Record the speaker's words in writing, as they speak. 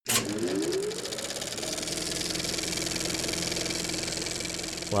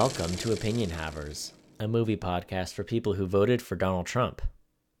Welcome to Opinion Havers, a movie podcast for people who voted for Donald Trump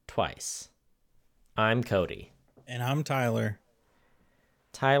twice. I'm Cody. And I'm Tyler.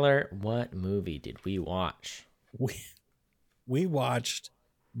 Tyler, what movie did we watch? We watched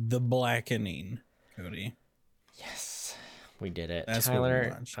The Blackening, Cody. Yes, we did it. That's Tyler,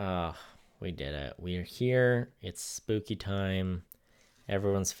 what we watched. We did it. We're here. It's spooky time,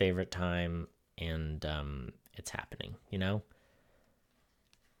 everyone's favorite time, and it's happening, you know?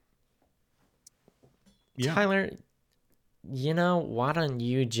 Yeah. Tyler, you know, why don't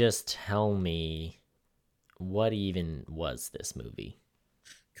you just tell me what even was this movie?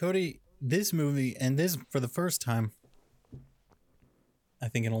 Cody, this movie, and this for the first time, I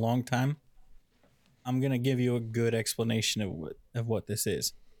think in a long time, I'm going to give you a good explanation of what this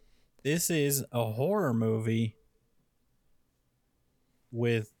is. This is a horror movie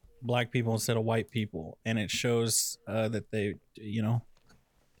with black people instead of white people, and it shows that they,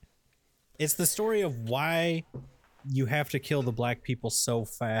 it's the story of why you have to kill the black people so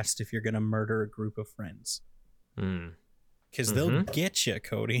fast if you're going to murder a group of friends. Because they'll get you,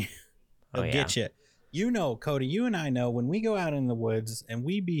 Cody. They'll get you. You know, Cody, you and I know when we go out in the woods and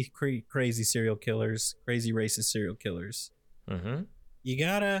we be crazy serial killers, crazy racist serial killers, you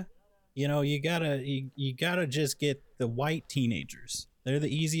gotta just get the white teenagers. They're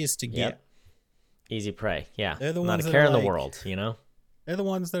the easiest to get. Easy prey. Yeah. They're the Not ones a care in the like, world, you know? They're the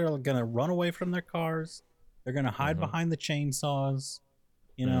ones that are going to run away from their cars. They're going to hide behind the chainsaws.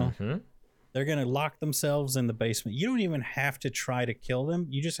 You know, they're going to lock themselves in the basement. You don't even have to try to kill them.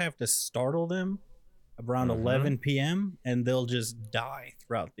 You just have to startle them around 11 p.m. and they'll just die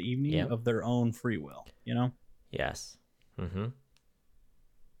throughout the evening of their own free will, you know? Yes.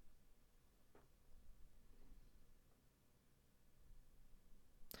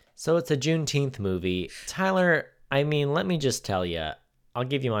 So it's a Juneteenth movie. Tyler, I mean, let me just tell you, I'll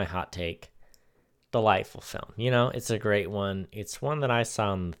give you my hot take. Delightful film. You know, it's a great one. It's one that I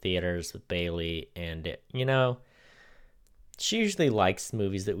saw in the theaters with Bailey, and, she usually likes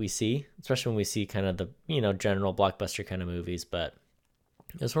movies that we see, especially when we see kind of the, general blockbuster kind of movies, but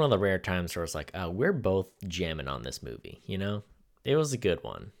it was one of the rare times where it's like, oh, we're both jamming on this movie, you know? It was a good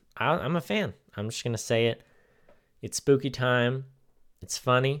one. I'm a fan. I'm just going to say it. It's spooky time. It's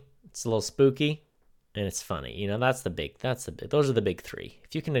funny. It's a little spooky. And it's funny. You know, those are the big three.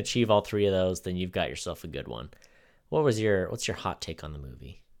 If you can achieve all three of those, then you've got yourself a good one. What's your hot take on the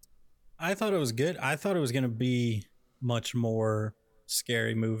movie? I thought it was good. I thought it was going to be much more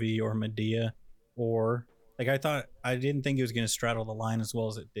Scary Movie or Medea, or like I didn't think it was going to straddle the line as well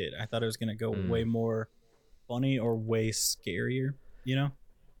as it did. I thought it was going to go way more funny or way scarier, you know?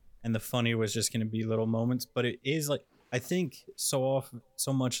 And the funny was just going to be little moments, but it is like, I think so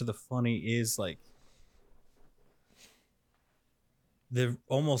much of the funny is like the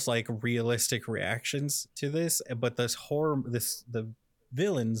almost like realistic reactions to this, but the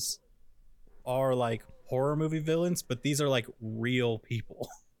villains are like horror movie villains, but these are like real people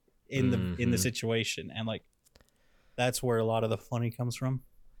in the situation, and like that's where a lot of the funny comes from.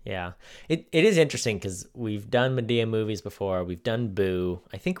 Yeah, it is interesting because we've done Medea movies before. We've done Boo.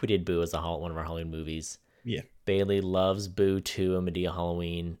 I think we did Boo as one of our Halloween movies. Yeah, Bailey loves Boo 2, A Medea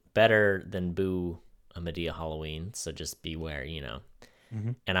Halloween, better than Boo, A Medea Halloween. So just beware, you know.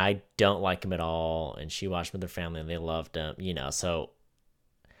 And I don't like him at all. And she watched with her family and they loved him, you know. So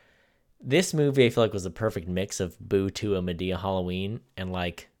this movie I feel like was the perfect mix of Boo 2, A Medea Halloween and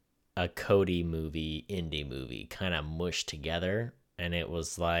like a Cody movie, indie movie kind of mushed together. And it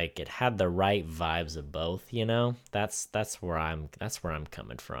was like it had the right vibes of both, you know. That's where I'm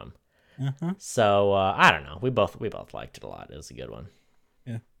coming from. So I don't know. We both liked it a lot. It was a good one.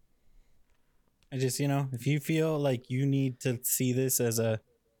 Yeah. I just, if you feel like you need to see this as a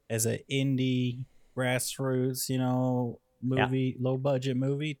indie grassroots, movie, low budget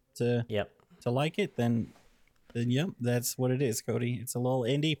movie to like it, then yep, that's what it is, Cody. It's a little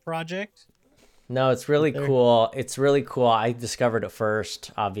indie project. No, it's really cool. It's really cool. I discovered it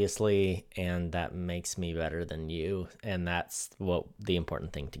first, obviously, and that makes me better than you. And that's what the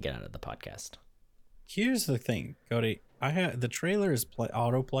important thing to get out of the podcast. Here's the thing, Cody. The trailer is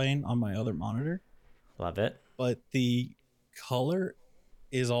auto playing on my other monitor. Love it. But the color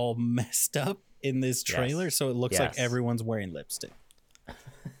is all messed up in this trailer, so it looks like everyone's wearing lipstick.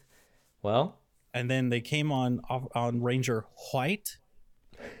 Well, and then they came on Ranger White.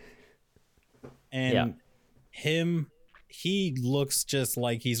 And he looks just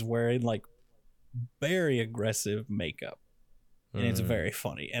like he's wearing like very aggressive makeup. And it's very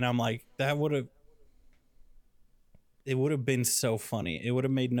funny. And I'm like, that would have it would have been so funny. It would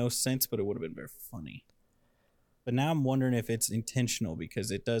have made no sense, but it would have been very funny. But now I'm wondering if it's intentional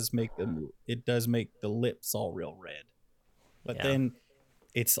because it does make the lips all real red. But Yeah. then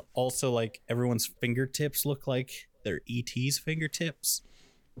it's also like everyone's fingertips look like they're ET's fingertips.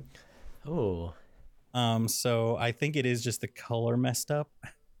 Oh. So I think it is just the color messed up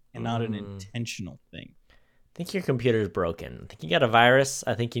and not an Mm. intentional thing. I think your computer's broken. I think you got a virus.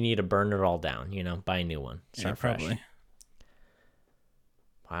 I think you need to burn it all down, buy a new one. Start fresh. Probably.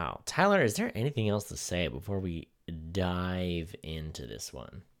 Wow. Tyler, is there anything else to say before we dive into this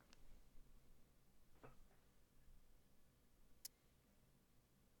one?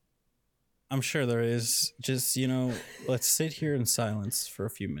 I'm sure there is. Just, let's sit here in silence for a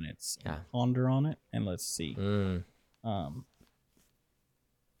few minutes. Yeah. Ponder on it and let's see.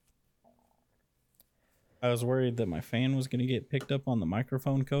 I was worried that my fan was going to get picked up on the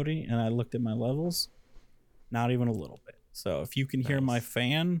microphone, Cody, and I looked at my levels. Not even a little bit. So if you can hear my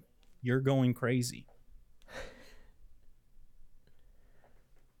fan, you're going crazy.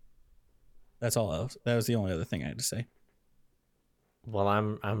 That's all else. That was the only other thing I had to say. Well,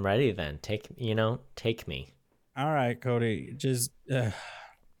 I'm ready then. Take me. All right, Cody. Just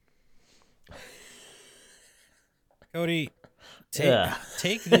Cody,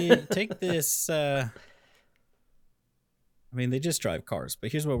 take this. I mean, they just drive cars,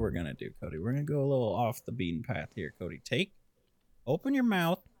 but here's what we're gonna do, Cody. We're gonna go a little off the beaten path here, Cody. Open your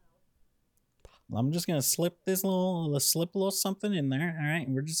mouth. I'm just gonna slip a little something in there. All right,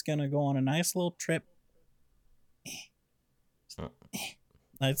 and we're just gonna go on a nice little trip.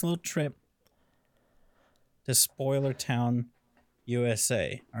 Nice little trip to Spoiler Town,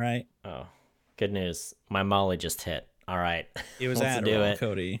 USA. All right. Oh, good news. My Molly just hit. All right. It was Let's Adderall, do it.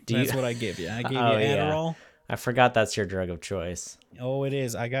 Cody. That's what I give you. I gave you yeah. Adderall. I forgot that's your drug of choice. Oh, it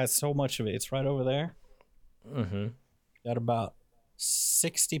is. I got so much of it. It's right over there. Mm-hmm. Got about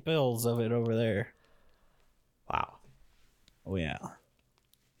 60 pills of it over there. Wow. Oh, yeah.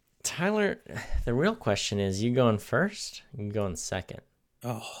 Tyler, the real question is, you going first? You going second?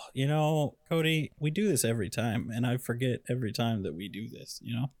 Oh, Cody, we do this every time, and I forget every time that we do this,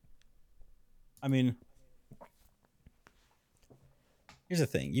 I mean, here's the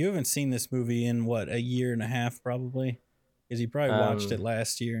thing. You haven't seen this movie in, what, a year and a half, probably? Because you probably watched it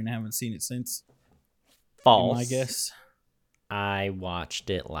last year and haven't seen it since. False. My guess. I watched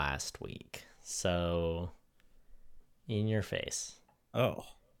it last week. So, in your face. Oh.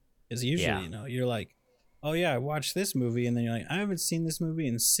 Because usually, you're like, oh, yeah, I watched this movie. And then you're like, I haven't seen this movie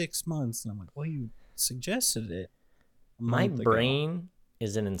in 6 months. And I'm like, well, you suggested it. My brain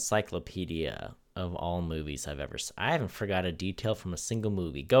is an encyclopedia of all movies I've ever seen. I haven't forgot a detail from a single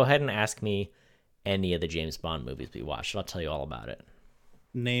movie. Go ahead and ask me any of the James Bond movies we watched. I'll tell you all about it.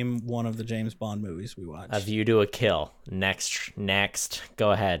 Name one of the James Bond movies we watched. A View to a Kill. Next.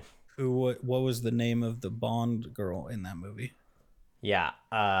 Go ahead. What was the name of the Bond girl in that movie? Yeah.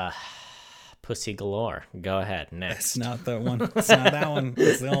 Pussy Galore. Go ahead. Next. That's not that one. It's not that one.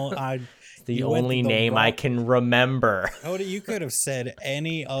 It's the only name I can remember. Cody, you could have said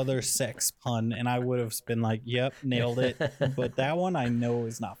any other sex pun, and I would have been like, yep, nailed it. But that one I know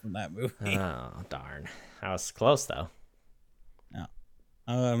is not from that movie. Oh, darn. I was close, though. No.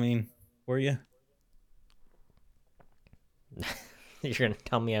 I mean, were you? You're going to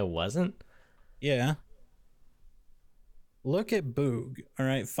tell me I wasn't? Yeah. Look at Boog. All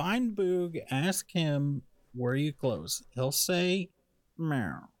right. Find Boog. Ask him, were you close? He'll say,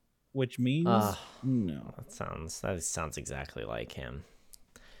 meow, which means no. That sounds exactly like him.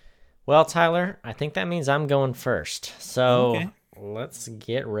 Well, Tyler, I think that means I'm going first. So Let's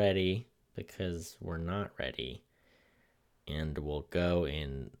get ready because we're not ready. And we'll go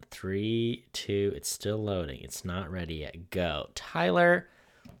in 3, 2. It's still loading. It's not ready yet. Go. Tyler,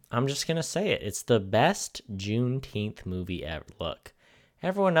 I'm just going to say it. It's the best Juneteenth movie ever. Look,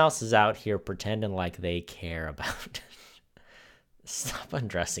 everyone else is out here pretending like they care about Stop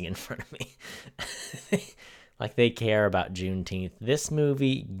undressing in front of me. Like they care about Juneteenth. This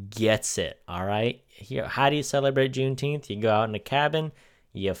movie gets it, all right? Here, how do you celebrate Juneteenth? You go out in a cabin,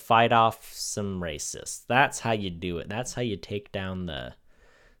 you fight off some racists. That's how you do it. That's how you take down the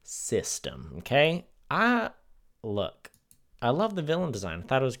system, okay? Look, I love the villain design. I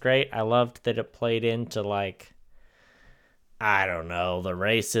thought it was great. I loved that it played into, like, I don't know, the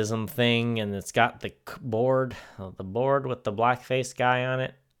racism thing, and it's got the board with the blackface guy on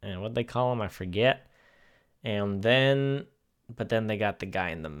it, and what they call him, I forget. And then, but then they got the guy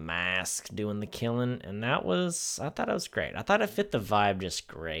in the mask doing the killing, and I thought it was great. I thought it fit the vibe just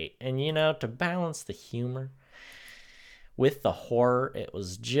great. And, to balance the humor with the horror, it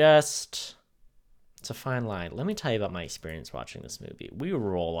was just It's a fine line. Let me tell you about my experience watching this movie. We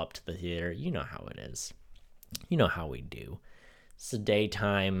roll up to the theater. You know how it is. You know how we do. It's the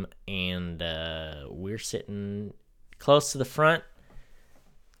daytime, and we're sitting close to the front.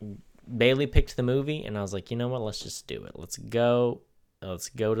 Bailey picked the movie, and I was like, you know what? Let's just do it. Let's go. Let's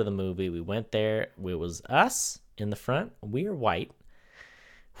go to the movie. We went there. It was us in the front. We are white.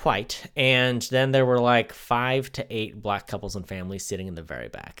 And then there were like 5 to 8 black couples and families sitting in the very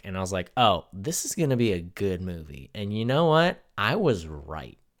back. And I was like, oh, this is going to be a good movie. And you know what? I was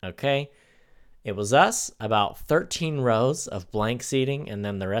right. Okay. It was us, about 13 rows of blank seating, and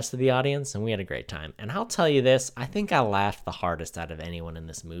then the rest of the audience, and we had a great time. And I'll tell you this, I think I laughed the hardest out of anyone in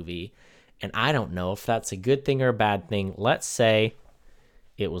this movie, and I don't know if that's a good thing or a bad thing. Let's say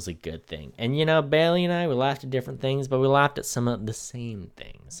it was a good thing. And you know, Bailey and I, we laughed at different things, but we laughed at some of the same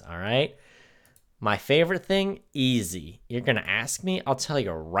things, all right? My favorite thing, easy. You're going to ask me? I'll tell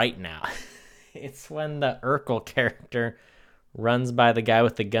you right now. It's when the Urkel character runs by the guy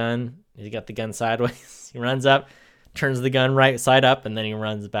with the gun. He got the gun sideways. He runs up, turns the gun right side up, and then he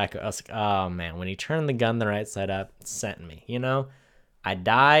runs back. I was like, oh, man, when he turned the gun the right side up, it sent me. You know, I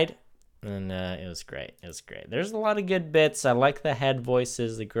died, and it was great. It was great. There's a lot of good bits. I like the head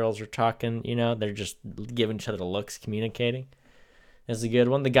voices. The girls are talking, you know, they're just giving each other the looks, communicating. It's a good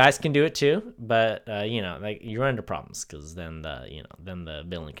one. The guys can do it too, but you know, like you run into problems because then the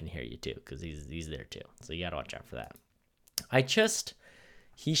villain can hear you too because he's there too. So you gotta watch out for that.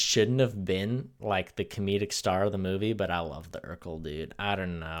 He shouldn't have been like the comedic star of the movie, but I love the Urkel dude. I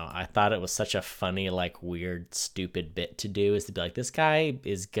don't know. I thought it was such a funny, like weird, stupid bit to do is to be like, this guy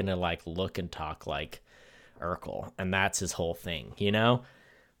is gonna like look and talk like Urkel, and that's his whole thing, you know?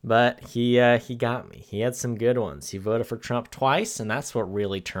 But he got me. He had some good ones. He voted for Trump twice, and that's what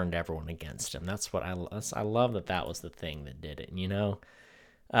really turned everyone against him. That's what I love that was the thing that did it, you know?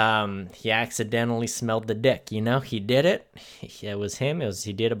 He accidentally smelled the dick, you know? He did it. It was him.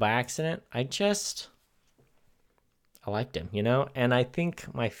 He did it by accident. I liked him, you know? And I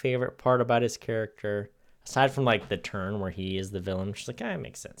think my favorite part about his character, aside from like the turn where he is the villain, which is like, it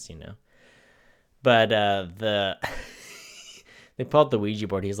makes sense, you know? But they pulled out the Ouija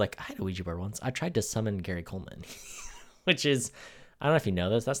board. He's like, I had a Ouija board once. I tried to summon Gary Coleman, which is, I don't know if you know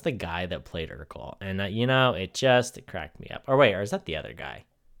this. That's the guy that played Urkel. And, you know, it cracked me up. Or wait, or is that the other guy?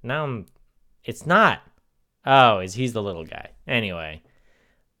 Now it's not. Oh, he's the little guy. Anyway,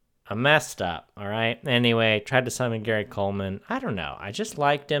 I messed up, all right? Anyway, tried to summon Gary Coleman. I don't know. I just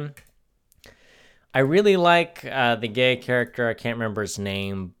liked him. I really like the gay character. I can't remember his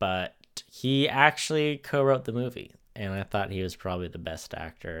name, but he actually co-wrote the movie. And I thought he was probably the best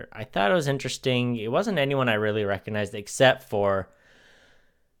actor. I thought it was interesting. It wasn't anyone I really recognized except for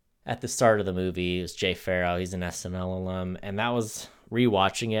at the start of the movie. It was Jay Farrow. He's an SNL alum. And that was,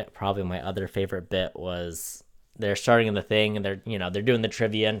 rewatching it, probably my other favorite bit was they're starting in the thing and they're doing the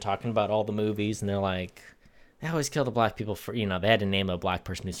trivia and talking about all the movies. And they're like, they always kill the black people for, they had to name a black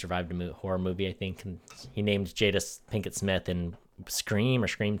person who survived a horror movie, I think. And he named Jada Pinkett Smith in Scream or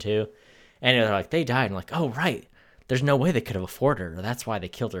Scream 2. And they're like, they died. And like, oh, right. There's no way they could have afforded her. That's why they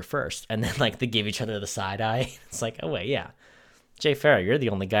killed her first. And then, like, they give each other the side eye. It's like, oh, wait, yeah. Jay Farrow, you're the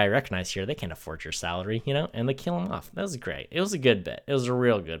only guy I recognize here. They can't afford your salary, And they kill him off. That was great. It was a good bit. It was a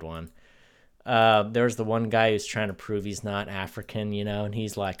real good one. There's the one guy who's trying to prove he's not African, and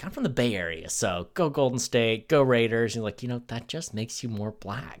he's like, I'm from the Bay Area, so go Golden State, go Raiders. And you're like, that just makes you more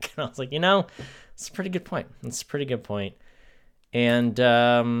black. And I was like, it's a pretty good point. It's a pretty good point. And,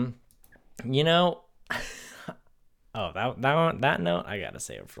 oh, that note, I gotta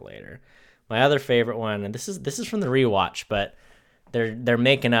save it for later. My other favorite one, and this is from the rewatch, but they're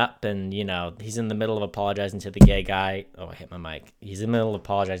making up, and he's in the middle of apologizing to the gay guy. Oh, I hit my mic. He's in the middle of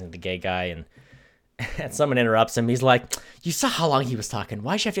apologizing to the gay guy, and someone interrupts him. He's like, "You saw how long he was talking.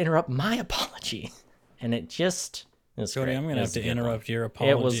 Why'd you have to interrupt my apology?" And it was Cody, great. I'm gonna have to interrupt your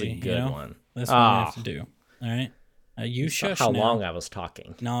apology. It was a good one. That's what I have to do. All right. You shush how now. long I was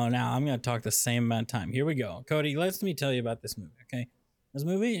talking. No, now I'm going to talk the same amount of time. Here we go. Cody, let me tell you about this movie, okay? This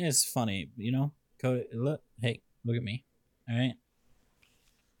movie is funny, Cody, look at me, all right?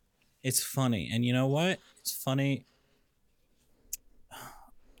 It's funny, and you know what? It's funny.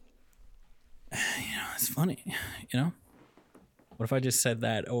 It's funny, What if I just said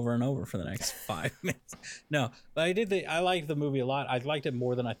that over and over for the next 5 minutes? No, but I liked the movie a lot. I liked it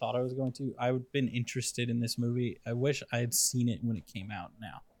more than I thought I was going to. I've been interested in this movie. I wish I had seen it when it came out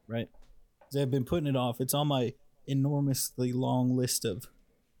now, right? Because I've been putting it off. It's on my enormously long list of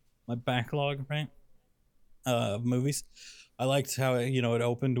my backlog, right? Of movies. I liked how it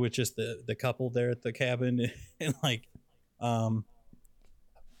opened with just the couple there at the cabin and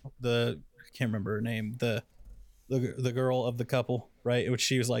the can't remember her name, the girl of the couple, right? Which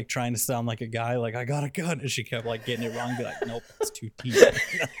she was like trying to sound like a guy, like I got a gun, and she kept like getting it wrong, be like, nope, it's too deep.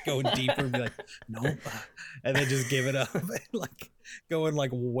 Going deeper, be like, nope, and then just give it up, and like going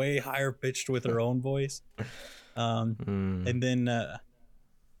like way higher pitched with her own voice. And then and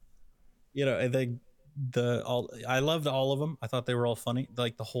then I loved all of them. I thought they were all funny,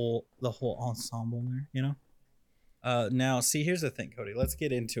 like the whole ensemble there. Now, see, here's the thing, Cody. Let's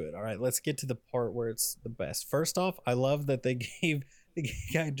get into it. All right, let's get to the part where it's the best. First off, I love that they gave the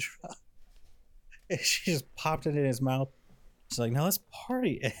guy drug. She just popped it in his mouth. She's like, "Now let's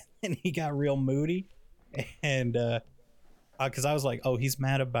party," and he got real moody. And because I was like, "Oh, he's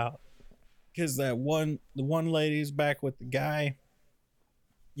mad about because the one lady's back with the guy,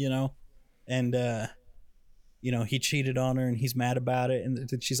 and he cheated on her and he's mad about it."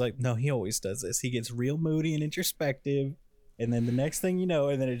 And she's like, "No, he always does this. He gets real moody and introspective." And then the next thing you know,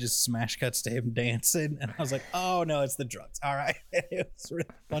 and then it just smash cuts to him dancing. And I was like, "Oh no, it's the drugs." All right. It was really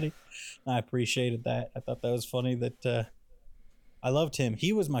funny. I appreciated that. I thought that was funny that I loved him.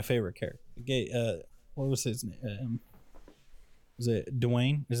 He was my favorite character. What was his name? Was it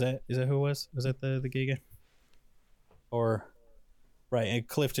Dwayne? Is that who it was? Was that the gay guy? Or right, and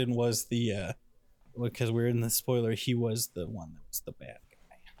Clifton was the because we're in the spoiler, he was the one that was the bad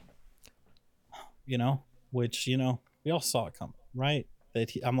guy. Which, we all saw it coming, right?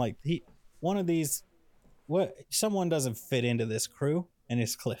 I'm like, one of these, someone doesn't fit into this crew, and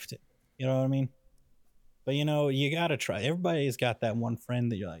it's Clifton. You know what I mean? But, you got to try. Everybody's got that one friend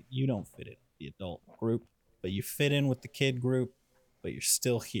that you're like, you don't fit in the adult group, but you fit in with the kid group, but you're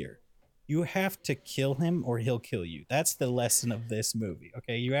still here. You have to kill him or he'll kill you. That's the lesson of this movie,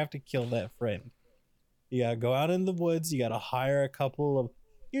 okay? You have to kill that friend. You gotta go out in the woods. You gotta hire a couple of.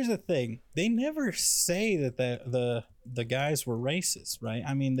 Here's the thing: they never say that the guys were racist, right?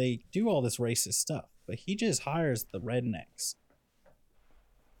 I mean, they do all this racist stuff, but he just hires the rednecks.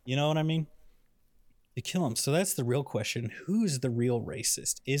 You know what I mean? To kill him. So that's the real question: who's the real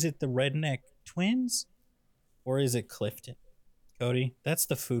racist? Is it the redneck twins, or is it Clifton? Cody, that's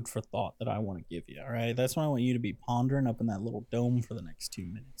the food for thought that I want to give you. All right, that's what I want you to be pondering up in that little dome for the next 2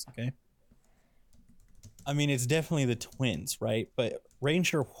 minutes. Okay. I mean, it's definitely the twins, right? But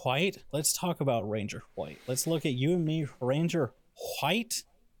Ranger White, let's talk about Ranger White. Let's look at you and me, Ranger White.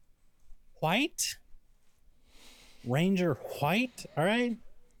 Ranger White, all right?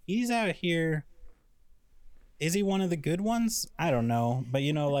 He's out here. Is he one of the good ones? I don't know. But,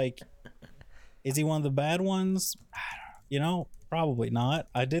 is he one of the bad ones? Probably not.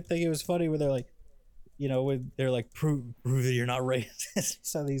 I did think it was funny where they're like, when they're like, prove that you're not racist.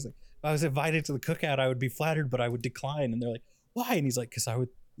 So he's like, if I was invited to the cookout, I would be flattered, but I would decline. And they're like, why? And he's like, because I would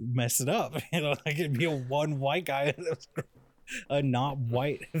mess it up. Like it'd be a one white guy, a not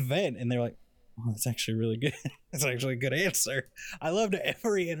white event. And they're like, oh, that's actually really good. That's actually a good answer. I loved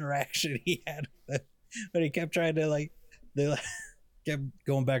every interaction he had with it, but he kept trying to they kept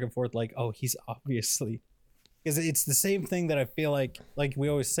going back and forth like, oh, he's obviously, because it's the same thing that I feel like we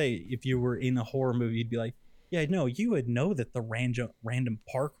always say, if you were in a horror movie, you'd be like, yeah, no, you would know that the random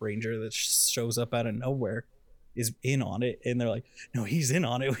park ranger that shows up out of nowhere is in on it. And they're like, no, he's in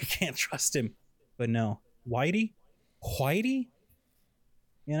on it. We can't trust him. But no, Whitey,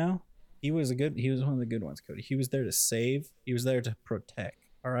 he was one of the good ones, Cody. He was there to save. He was there to protect.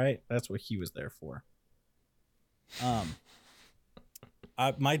 All right. That's what he was there for.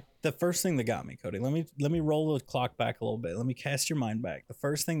 The first thing that got me, Cody, let me roll the clock back a little bit. Let me cast your mind back. The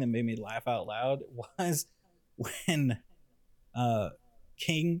first thing that made me laugh out loud was when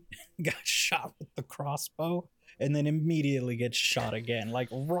King got shot with the crossbow and then immediately gets shot again.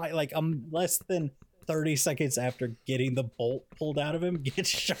 Less than 30 seconds after getting the bolt pulled out of him, gets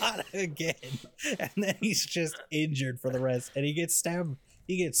shot again. And then he's just injured for the rest. And he gets stabbed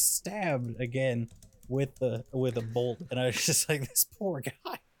again with a bolt. And I was just like, this poor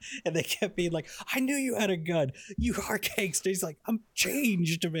guy. And they kept being like, I knew you had a gun. You are gangster. He's like, I'm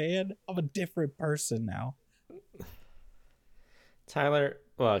changed, man. I'm a different person now. Tyler,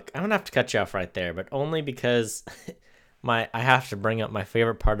 look, I'm gonna have to cut you off right there, but only because I have to bring up my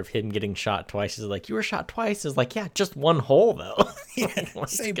favorite part of him getting shot twice. Is like, you were shot twice. Is like, yeah, just one hole though. Yeah,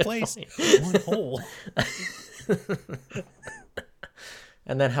 same place, one hole.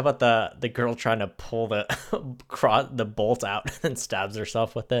 And then how about the girl trying to pull the bolt out and stabs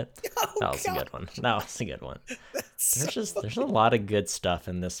herself with it? That was a good one. There's a lot of good stuff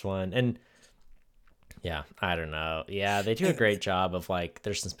in this one. And yeah, I don't know. Yeah, they do a great job of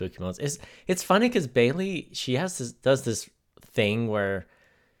there's some spooky moments. It's funny because Bailey, she does this thing where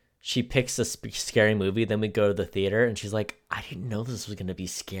she picks a scary movie, then we go to the theater, and she's like, I didn't know this was gonna be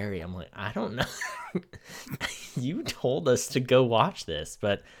scary. I'm like, I don't know. You told us to go watch this,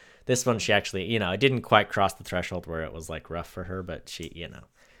 but this one she actually, it didn't quite cross the threshold where it was like rough for her, but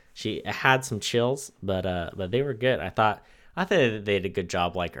she had some chills, but they were good. I thought they did a good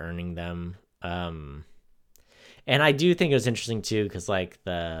job like earning them. And I do think it was interesting too, because like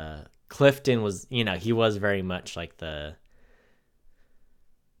the Clifton was, he was very much like the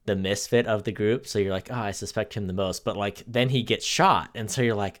misfit of the group, so you're like, oh, I suspect him the most, but like then he gets shot, and so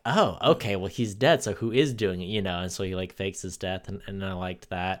you're like, oh, okay, well he's dead, so who is doing it, and so he like fakes his death, and I liked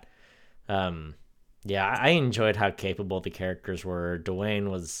that. Yeah, I enjoyed how capable the characters were. Dwayne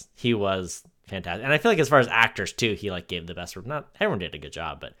was fantastic, and I feel like as far as actors too, he like gave the best. Not everyone did a good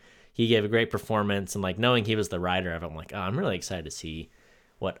job, but he gave a great performance, and like knowing he was the writer of it, I'm like, oh, I'm really excited to see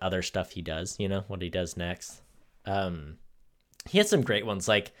what other stuff he does, what he does next. He had some great ones,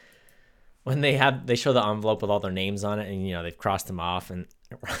 like when they show the envelope with all their names on it, and they've crossed them off, and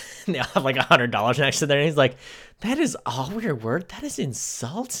they all have like $100 next to there, and he's like, that is all your word, that is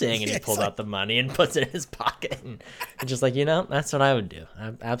insulting, and he pulls out the money and puts it in his pocket, and just like, that's what I would do.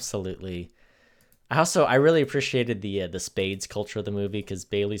 Absolutely. I really appreciated the spades culture of the movie, because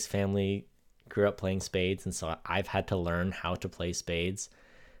Bailey's family grew up playing spades, and so I've had to learn how to play spades,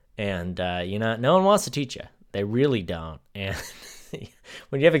 and no one wants to teach you. They really don't. And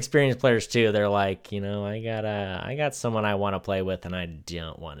when you have experienced players too, they're like, I got someone I want to play with, and I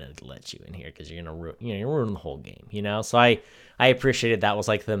don't want to let you in here because you're gonna ruin the whole game. So I appreciated that was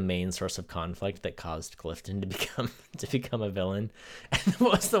like the main source of conflict that caused Clifton to become a villain. And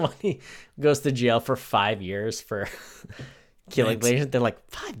what was the one, he goes to jail for 5 years for killing players? They're like,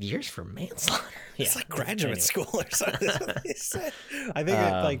 5 years for manslaughter. It's like graduate school or something. That's what they said. I think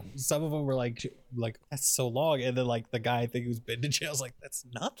like some of them were like that's so long, and then like the guy I think who's been to jail was like, that's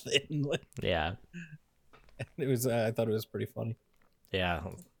nothing. Yeah, it was. I thought it was pretty funny. Yeah.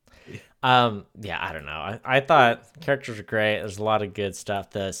 Yeah, I don't know. I thought characters were great. There's a lot of good stuff.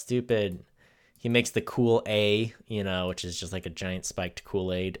 He makes the cool A, which is just like a giant spiked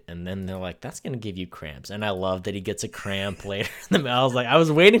Kool-Aid, and then they're like, that's gonna give you cramps. And I love that he gets a cramp later in the middle. I was like, I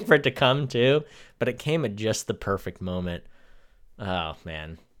was waiting for it to come too, but it came at just the perfect moment. Oh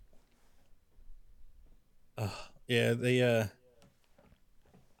man. Yeah,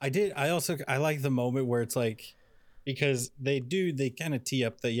 I like the moment where it's like, because they kind of tee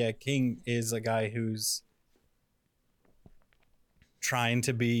up that King is a guy who's trying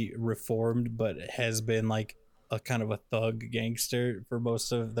to be reformed, but has been like a kind of a thug gangster for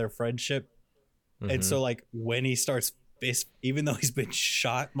most of their friendship. Mm-hmm. And so like when he starts even though he's been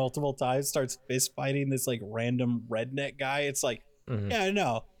shot multiple times, starts fist fighting this like random redneck guy, it's like, yeah,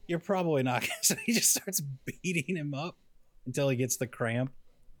 no, you're probably not gonna. So he just starts beating him up until he gets the cramp.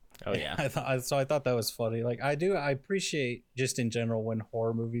 Oh yeah. I thought that was funny. Like I appreciate just in general when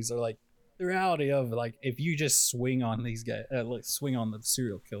horror movies are like, the reality of like, if you just swing on these guys, swing on the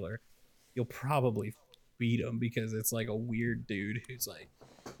serial killer, you'll probably beat him because it's like a weird dude who's like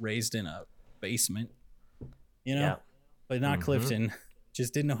raised in a basement, yeah. But not Clifton.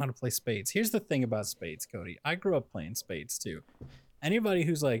 Just didn't know how to play spades. Here's the thing about spades, Cody. I grew up playing spades too. Anybody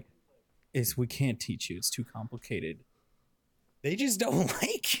who's like, we can't teach you, it's too complicated, they just don't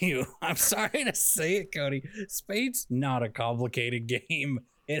like you. I'm sorry to say it, Cody. Spades not a complicated game.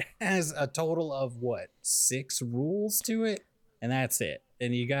 It has a total of 6 rules to it, and that's it.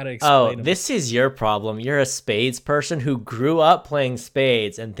 And you gotta explain. Oh, this is your problem. You're a spades person who grew up playing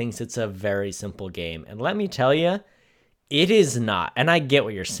spades and thinks it's a very simple game. And let me tell you, it is not. And I get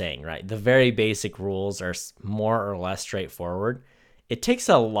what you're saying, right? The very basic rules are more or less straightforward. It takes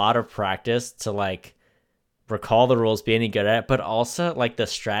a lot of practice to like recall the rules, be any good at it, but also like the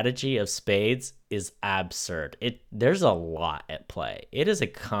strategy of spades is absurd. There's a lot at play. It is a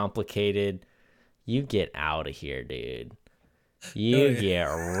complicated. You get out of here, dude. You get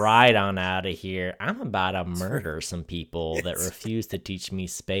right on out of here. I'm about to murder some people that refuse to teach me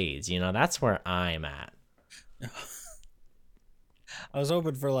spades. That's where I'm at. I was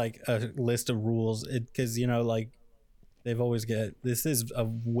hoping for like a list of rules, because like they've always this is a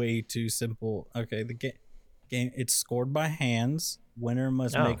way too simple. Okay, the game, it's scored by hands. Winner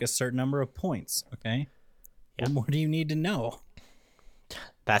must make a certain number of points. Okay, what more do you need to know?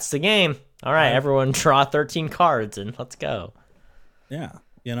 That's the game. All right, everyone draw 13 cards and let's go. Yeah,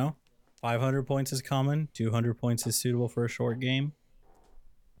 500 points is common. 200 points is suitable for a short game.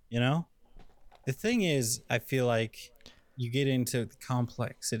 The thing is, I feel like you get into the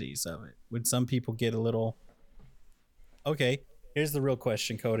complexities of it. When some people get a little... Okay, here's the real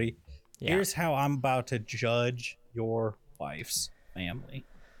question, Cody. Yeah. Here's how I'm about to judge your wife's family.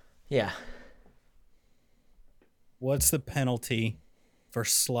 Yeah. What's the penalty for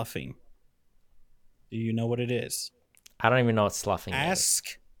sloughing? Do you know what it is? I don't even know what sloughing is.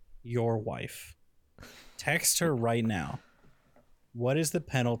 Ask your wife. Text her right now. What is the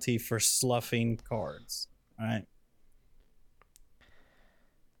penalty for sloughing cards? All right.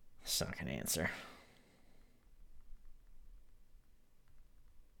 She's not going to answer.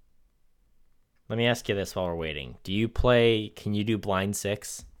 Let me ask you this while we're waiting. Can you do blind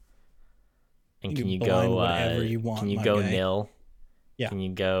 6? And can you go whatever you want? Can you go guy. nil? Yeah. Can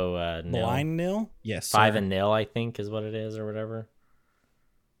you go nil? Blind nil? Yes. 5 sir. and nil, I think, is what it is, or whatever.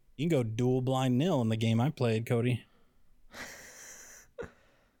 You can go dual blind nil in the game I played, Cody.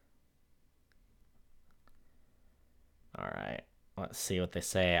 All right. Let's see what they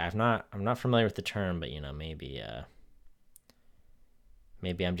say. I'm not familiar with the term, but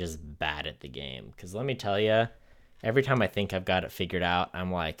maybe I'm just bad at the game. Because let me tell you, every time I think I've got it figured out,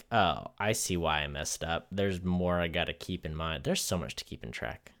 I'm like, oh, I see why I messed up. There's more I got to keep in mind. There's so much to keep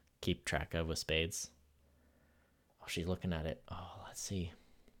track of with spades. Oh, she's looking at it. Oh, let's see.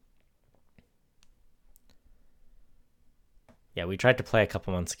 Yeah, we tried to play a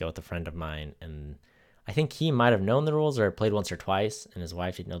couple months ago with a friend of mine, and I think he might have known the rules or played once or twice, and his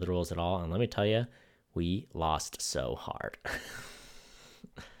wife didn't know the rules at all. And let me tell you, we lost so hard.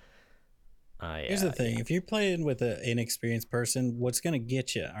 Here's the thing. Yeah. If you're playing with an inexperienced person, what's going to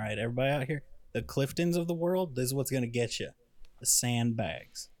get you? All right, everybody out here, the Cliftons of the world, this is what's going to get you. The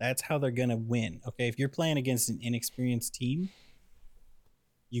sandbags. That's how they're going to win. Okay, if you're playing against an inexperienced team,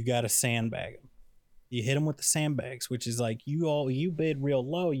 you got to sandbag them. You hit them with the sandbags, which is like you bid real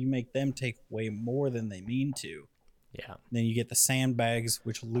low, you make them take way more than they mean to. Yeah. Then you get the sandbags,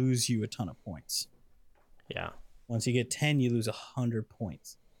 which lose you a ton of points. Yeah. Once you get 10, you lose 100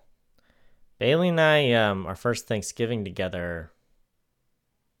 points. Bailey and I, our first Thanksgiving together,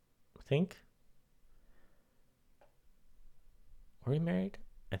 I think. Were we married?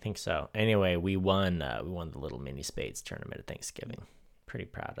 I think so. Anyway, we won the little mini spades tournament at Thanksgiving. Pretty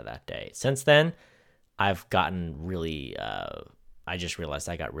proud of that day. Since then, I've gotten really, I just realized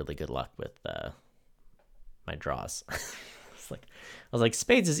I got really good luck with my draws. I was like,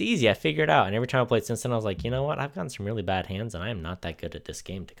 spades is easy. I figured it out. And every time I played since then, I was like, you know what? I've gotten some really bad hands, and I am not that good at this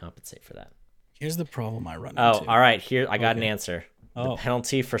game to compensate for that. Here's the problem I run into. Oh, all right. Here, I got an answer. Oh. The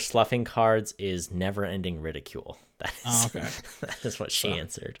penalty for sloughing cards is never-ending ridicule. That is, okay. That is what she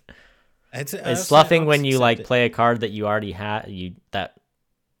answered. It's sloughing when you play a card that you already had that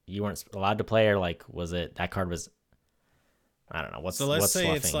you weren't allowed to play, or was it that card was? I don't know. Let's say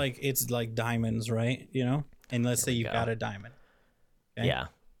sloughing? it's like diamonds, right? And let's say you've got a diamond. Okay? Yeah.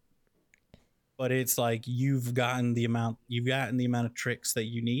 But it's like you've gotten the amount of tricks that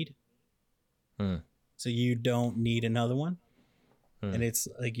you need. So you don't need another one. And it's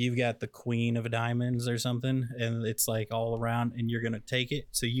like you've got the queen of diamonds or something, and it's like all around, and you're gonna take it.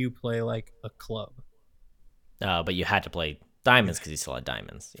 So you play like a club. But you had to play diamonds because you still had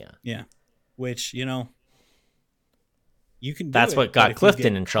diamonds. Yeah. Yeah. Which you can. That's what got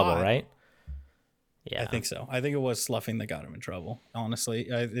Clifton in trouble, right? Yeah, I think so. I think it was sloughing that got him in trouble. Honestly,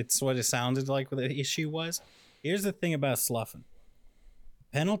 it's what it sounded like. What the issue was. Here's the thing about sloughing.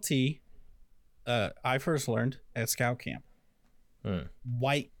 Penalty. I first learned at scout camp.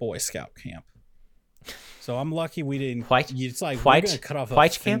 White Boy Scout camp. So I'm lucky we didn't. It's like we're gonna cut off a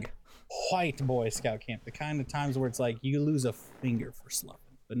white finger. Camp. White Boy Scout camp. The kind of times where it's like you lose a finger for sloughing.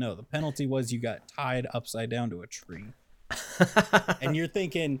 But no, the penalty was you got tied upside down to a tree. And you're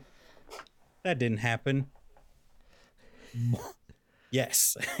thinking, that didn't happen.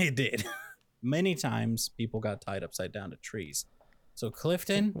 Yes, it did. Many times people got tied upside down to trees. So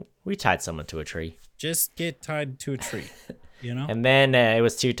Clifton, we tied someone to a tree. Just get tied to a tree, And then it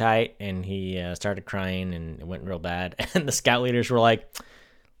was too tight, and he started crying, and it went real bad. And the scout leaders were like,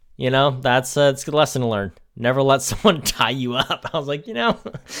 that's it's a good lesson to learn. Never let someone tie you up. I was like,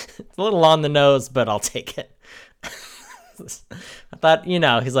 it's a little on the nose, but I'll take it. I thought,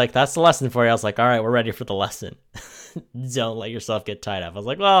 he's like, that's the lesson for you. I was like, all right, we're ready for the lesson. Don't let yourself get tied up. I was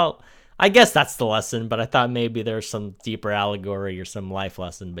like, well, I guess that's the lesson, but I thought maybe there's some deeper allegory or some life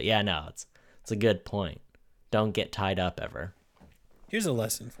lesson. But yeah, no, it's a good point. Don't get tied up ever. Here's a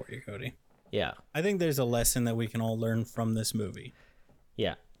lesson for you, Cody. Yeah. I think there's a lesson that we can all learn from this movie.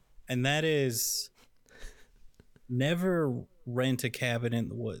 Yeah. And that is never rent a cabin in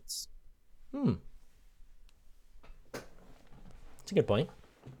the woods. That's a good point.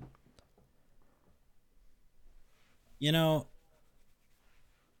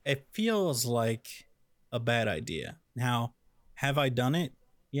 It feels like a bad idea. Now, have I done it?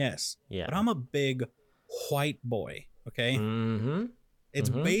 Yes. Yeah. But I'm a big white boy, okay? Mm-hmm. It's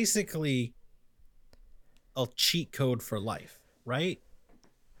basically a cheat code for life, right?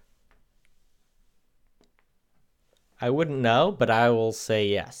 I wouldn't know, but I will say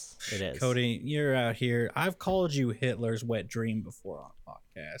yes, it is. Cody, you're out here. I've called you Hitler's wet dream before on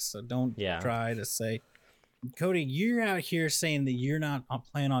a podcast, so don't try to say, Cody, you're out here saying that you're not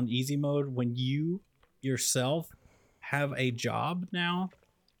playing on easy mode when you yourself have a job now.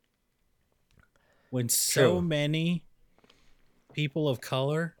 When so many people of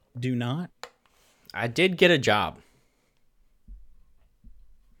color do not. I did get a job.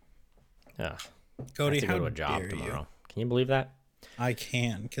 Yeah. Cody, I have to go to a job tomorrow. Can you believe that? I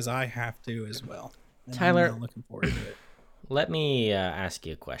can, because I have to as well. And Tyler, I'm not looking forward to it. Let me ask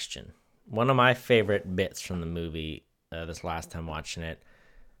you a question. One of my favorite bits from the movie, this last time watching it,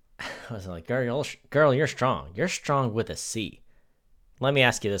 I was like, girl, you're strong. You're strong with a C. Let me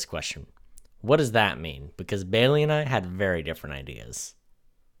ask you this question. What does that mean? Because Bailey and I had very different ideas.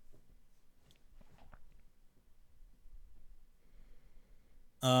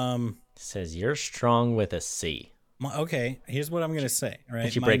 It says you're strong with a C. Okay, here's what I'm gonna say.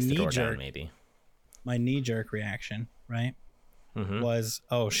 Right, she breaks the door down, maybe. My knee-jerk reaction, right, was,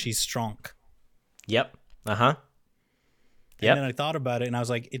 "Oh, she's strong." Yep. Yep. And then I thought about it, and I was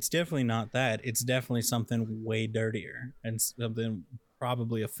like, "It's definitely not that. It's definitely something way dirtier and something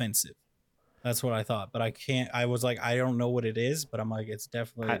probably offensive." That's what I thought, but I can't. I was like, I don't know what it is, but I'm like, it's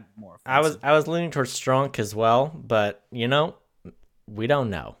definitely more offensive. I was leaning towards strong as well, but we don't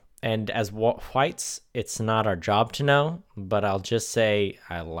know. And as whites, it's not our job to know, but I'll just say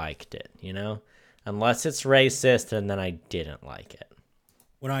I liked it, Unless it's racist, and then I didn't like it.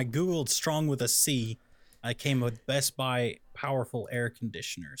 When I Googled strong with a C, I came with Best Buy powerful air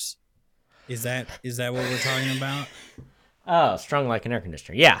conditioners. Is that what we're talking about? Oh, strong like an air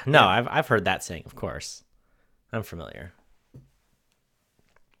conditioner. Yeah, no, yeah. I've heard that saying, of course. I'm familiar.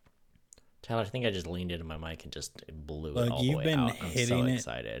 Tyler, I think I just leaned into my mic and just blew it all the way out. I'm so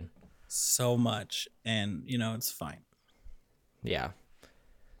excited. So much, and it's fine. Yeah.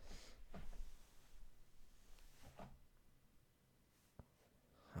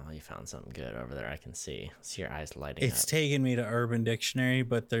 Oh, you found something good over there. I can see your eyes lighting up. It's taken me to Urban Dictionary,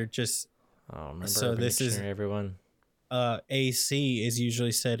 but they're just. Oh, remember Urban Dictionary, everyone? AC is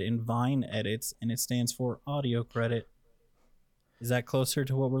usually said in Vine edits, and it stands for audio credit. Is that closer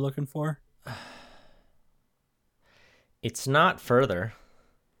to what we're looking for? It's not further.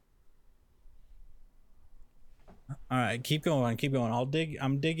 All right, keep going.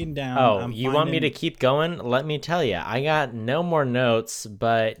 I'm digging down. Oh, you want me to keep going? Let me tell you, I got no more notes,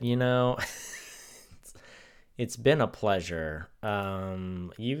 but it's been a pleasure.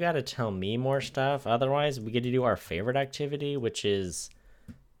 You got to tell me more stuff. Otherwise, we get to do our favorite activity, which is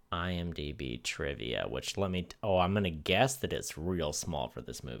IMDb trivia. Which I'm gonna guess that it's real small for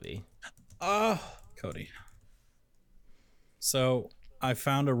this movie. Cody. So I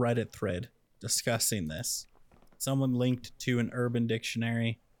found a Reddit thread discussing this. Someone linked to an Urban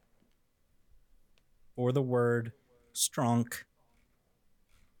Dictionary for the word "strong," which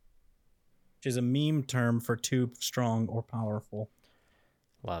is a meme term for too strong or powerful.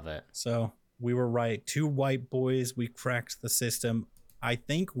 Love it. So we were right. 2 white boys. We cracked the system. I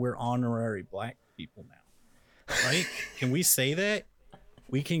think we're honorary black people now. Right? Can we say that?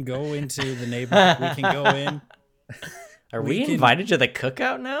 We can go into the neighborhood. We can go in. Are we invited to the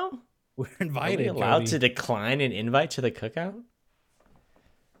cookout now? We're invited. Are we allowed to decline an invite to the cookout?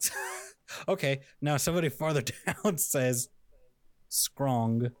 Okay. Now somebody farther down says,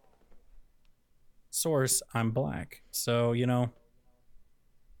 "Strong. Source, I'm black." So, I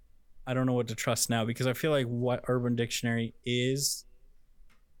don't know what to trust now, because I feel like what Urban Dictionary is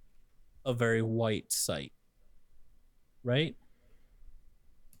a very white site. Right?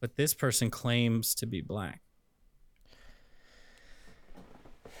 But this person claims to be black.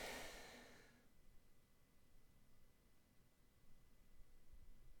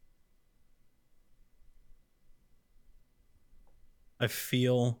 I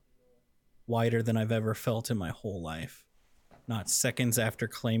feel whiter than I've ever felt in my whole life. Not seconds after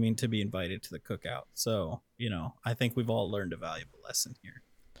claiming to be invited to the cookout. So, I think we've all learned a valuable lesson here.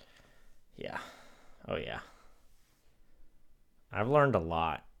 Yeah. Oh, yeah. I've learned a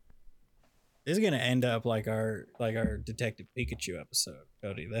lot. This is going to end up like our Detective Pikachu episode,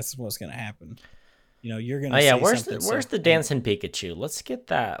 Cody. That's what's going to happen. You're going to say where's the dancing Pikachu? Let's get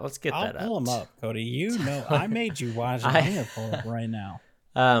that I'll up. Pull him up, Cody. I made you watch it. I'm going to pull up right now.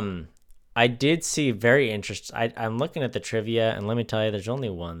 I did see very interesting. I'm looking at the trivia, and let me tell you, there's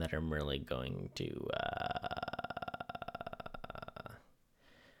only one that I'm really going to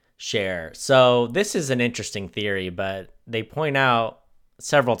share. So this is an interesting theory, but they point out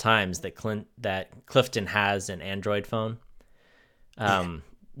several times that Clifton has an Android phone,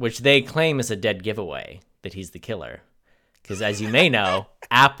 which they claim is a dead giveaway that he's the killer. Because as you may know,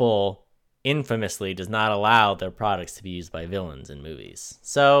 Apple infamously does not allow their products to be used by villains in movies.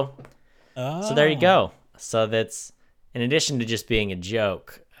 So there you go. So that's, in addition to just being a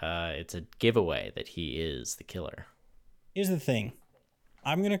joke, it's a giveaway that he is the killer. Here's the thing.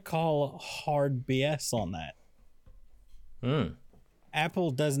 I'm going to call hard BS on that.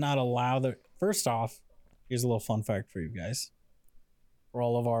 Apple does not allow First off, here's a little fun fact for you guys. For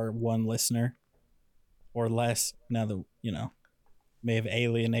all of our one listener or less, now that, may have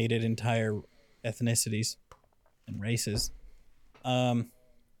alienated entire ethnicities and races.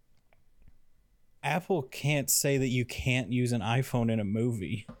 Apple can't say that you can't use an iPhone in a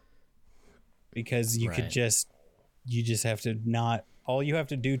movie because you just have to not, all you have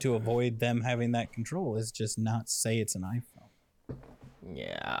to do to avoid them having that control is just not say it's an iPhone.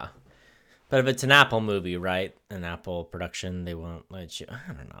 Yeah. But if it's an Apple movie, right? An Apple production, they won't let you,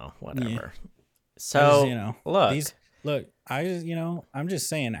 I don't know, whatever. Yeah. So, I'm just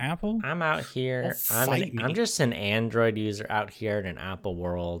saying, Apple. I'm out here. I'm just an Android user out here in an Apple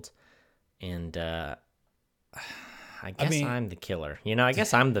world. And I guess I'm the killer. I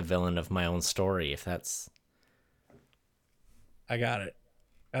guess I'm the villain of my own story, if that's... I got it.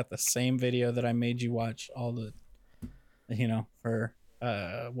 Got the same video that I made you watch all the, for,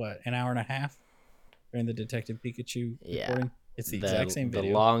 an hour and a half during the Detective Pikachu recording? It's the exact same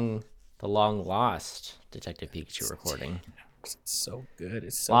video. The long lost Detective Pikachu recording. It's so good.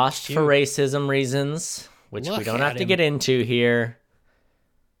 It's so lost cute. For racism reasons, which we don't have to get into here.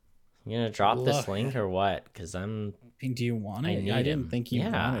 You gonna drop this link or what? Because do you want it? I didn't think you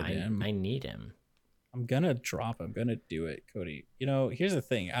wanted him. I need him. I'm gonna do it, Cody. Here's the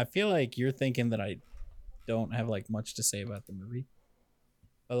thing. I feel like you're thinking that I don't have much to say about the movie.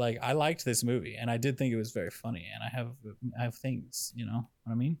 But I liked this movie and I did think it was very funny, and I have things, you know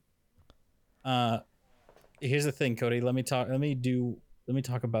what I mean? Here's the thing, Cody. Let me talk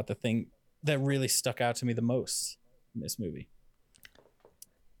about the thing that really stuck out to me the most in this movie.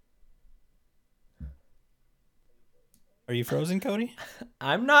 Are you frozen, Cody?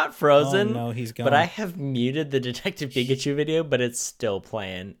 I'm not frozen. Oh, no, he's gone. But I have muted the Detective Pikachu video, but it's still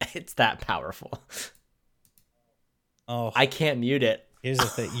playing. It's that powerful. Oh, I can't mute it. Here's the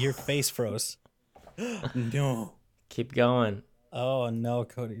thing. Your face froze. No. Keep going. Oh, no,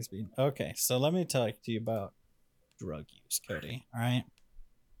 Cody's being... Okay, so let me talk to you about drug use, Cody. All right?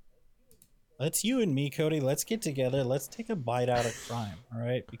 Let's you and me, Cody. Let's get together. Let's take a bite out of crime, all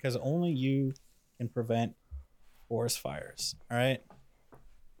right? Because only you can prevent forest fires, all right?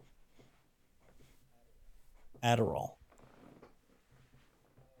 Adderall.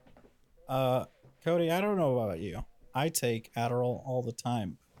 Cody, I don't know about you. I take Adderall all the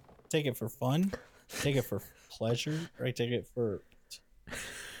time. Take it for fun. Take it for pleasure. Or I take it for...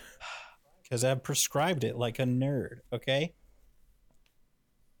 Because I've prescribed it like a nerd, okay?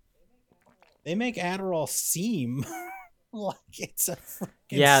 They make Adderall seem like it's a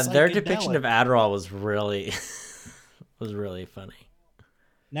freaking their depiction of Adderall was really... was really funny.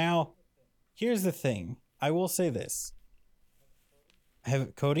 Now, here's the thing. I will say this.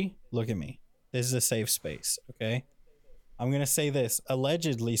 Cody, look at me. This is a safe space, okay? I'm going to say this.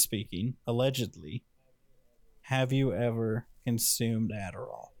 Allegedly speaking, have you ever consumed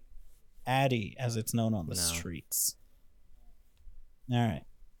Adderall? Addy, as it's known on the streets. All right.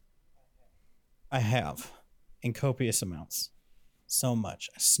 I have. In copious amounts. So much.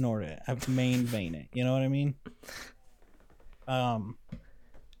 I snort it. I vein it. You know what I mean?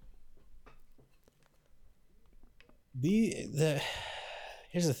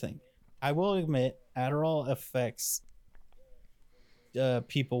 Here's the thing. I will admit Adderall affects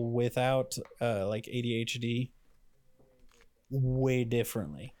people without ADHD way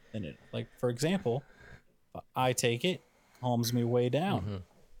differently than it. For example, I take it, calms me way down,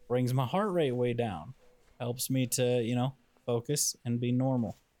 brings my heart rate way down, helps me to focus and be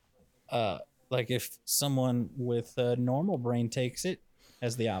normal. If someone with a normal brain takes it,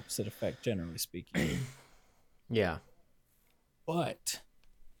 has the opposite effect, generally speaking. Yeah. But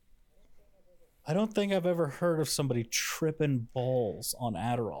I don't think I've ever heard of somebody tripping balls on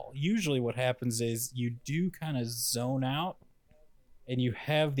Adderall. Usually what happens is you do kind of zone out and you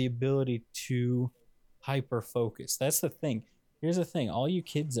have the ability to hyper focus. That's the thing. Here's the thing. All you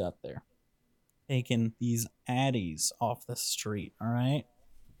kids out there taking these Addies off the street, all right?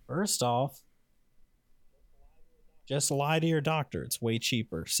 First off, just lie to your doctor. It's way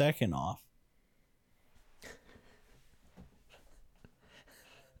cheaper. Second off,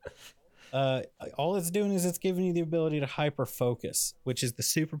 Uh, all it's doing is it's giving you the ability to hyper focus, which is the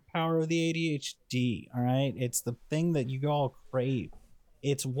superpower of the ADHD. All right, it's the thing that you all crave.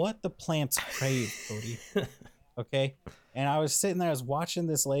 It's what the plants crave, Cody. Okay, and I was sitting there, I was watching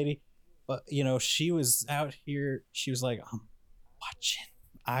this lady, but she was out here. She was like, "I'm watching.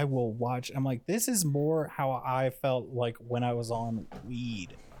 I will watch." I'm like, this is more how I felt like when I was on weed.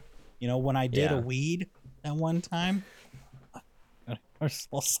 When I did a weed that one time. First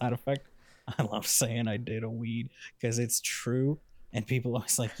little side effect. I love saying I did a weed because it's true, and people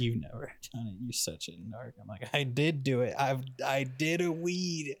always like, "You've never done it. You're such a narc." I'm like, I did do it. I did a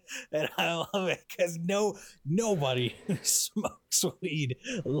weed, and I love it because nobody who smokes weed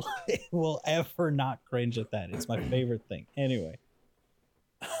will ever not cringe at that. It's my favorite thing. Anyway,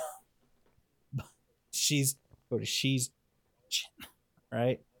 she's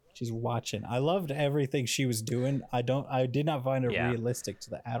right. She's watching. I loved everything she was doing. I did not find it realistic to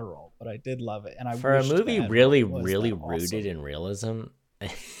the Adderall, but I did love it. And I for a movie really rooted in realism,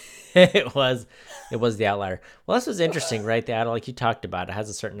 it was the outlier. Well, this was interesting, right? The Adderall, like you talked about, it has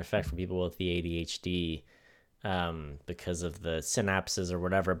a certain effect for people with the ADHD because of the synapses or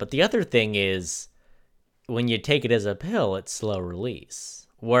whatever. But the other thing is, when you take it as a pill, it's slow release.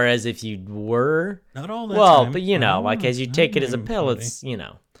 Whereas if you were not all the time. But like as you take it as a pill, it's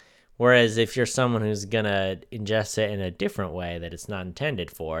Whereas if you're someone who's gonna ingest it in a different way that it's not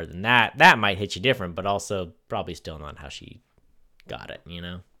intended for, then that might hit you different, but also probably still not how she got it,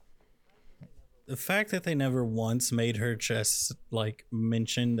 The fact that they never once made her just like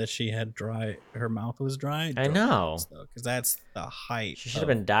mention that she had her mouth was dry. I know, because that's the height. She should have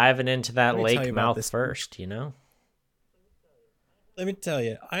been diving into that lake mouth first, Let me tell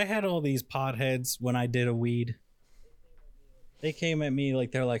you, I had all these potheads when I did a weed. They came at me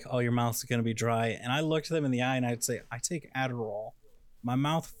like they're like, "Oh, your mouth's gonna be dry," and I looked them in the eye and I'd say, "I take Adderall. My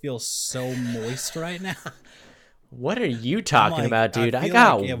mouth feels so moist right now." What are you talking about, dude? I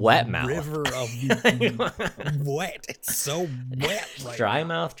got like wet mouth. River of wet. It's so wet. Right Dry now.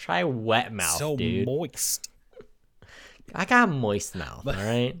 Mouth. Try wet mouth, so dude. Moist. I got moist mouth. All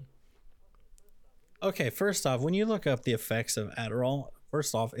right. Okay, first off, when you look up the effects of Adderall,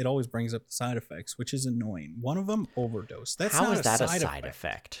 first off, it always brings up the side effects, which is annoying. One of them, overdose. How is that a side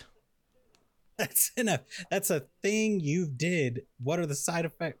effect? That's a thing you did. What are the side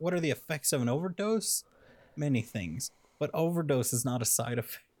effects? What are the effects of an overdose? Many things, but overdose is not a side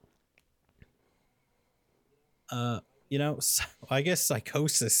effect. I guess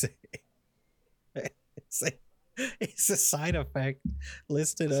psychosis. It's a side effect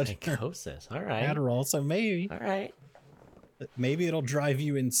listed under psychosis. All right. Adderall, so maybe. All right. Maybe it'll drive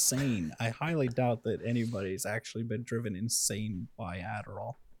you insane. I highly doubt that anybody's actually been driven insane by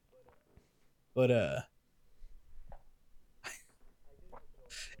Adderall. But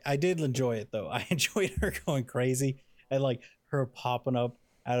I did enjoy it though. I enjoyed her going crazy and like her popping up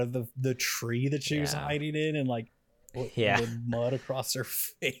out of the tree that she was hiding in and like the mud across her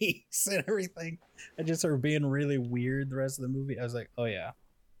face and everything, and just her being really weird the rest of the movie. I was like, oh yeah,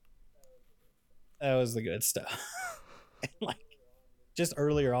 that was the good stuff. And like just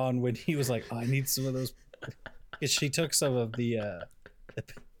earlier on when he was like, oh, I need some of those, because she took some of the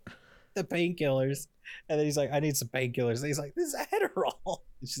painkillers, and then he's like, I need some painkillers, and he's like, this is Adderall,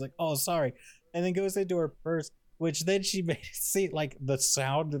 and she's like, oh sorry, and then goes into her purse, which then she made it seem like the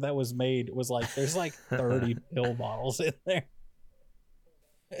sound that was made was like there's like 30 pill bottles in there.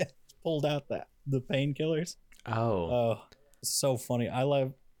 Pulled out the painkillers. Oh, it's so funny. I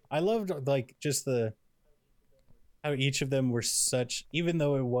loved like just how each of them were such, even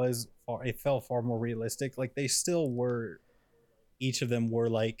though it felt far more realistic, like they still were, each of them were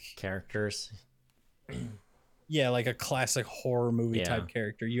like characters. Yeah, like a classic horror movie type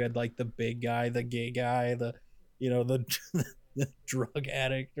character. You had like the big guy, the gay guy, the drug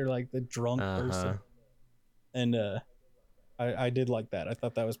addict, or like the drunk person. And I did like that. I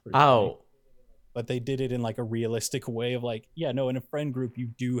thought that was pretty funny. But they did it in like a realistic way of like, in a friend group you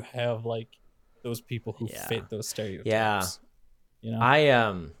do have like those people who fit those stereotypes.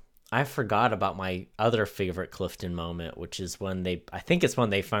 I forgot about my other favorite Clifton moment, which is when I think it's when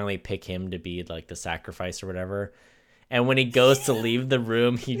they finally pick him to be like the sacrifice or whatever. And when he goes to leave the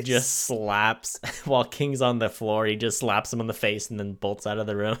room, he just slaps, while King's on the floor, he just slaps him on the face and then bolts out of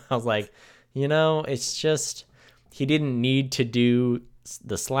the room. I was like, it's just, he didn't need to do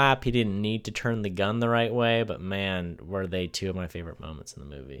the slap. He didn't need to turn the gun the right way. But man, were they two of my favorite moments in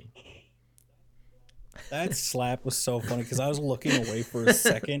the movie. That slap was so funny because I was looking away for a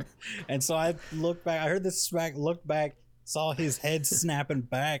second. And so I looked back. I heard the smack, looked back, saw his head snapping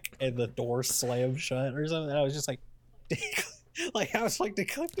back, and the door slammed shut or something. And I was just like, Like, I was like, did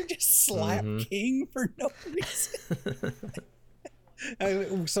Clifton just slap King for no reason?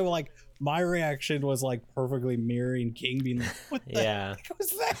 So, like, my reaction was like perfectly mirroring King being like, what the heck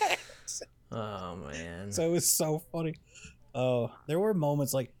was that? Oh, man. So it was so funny. Oh, there were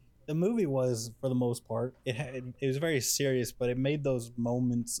moments like the movie was, for the most part, it was very serious, but it made those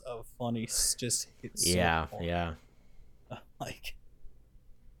moments of funny just hit so hard. Yeah. Like,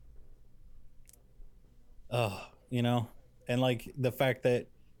 oh, you know, and like the fact that,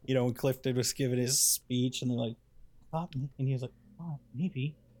 you know, when Clifton was giving his speech and they're like, oh, and he was like, oh,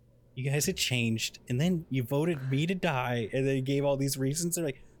 maybe you guys had changed, and then you voted me to die, and then he gave all these reasons. They're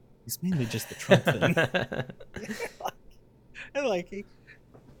like, it's mainly just the Trump thing. And like,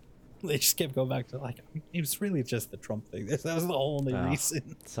 they just kept going back to like, it was really just the Trump thing. That was the only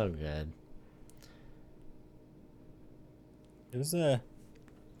reason. So good. It was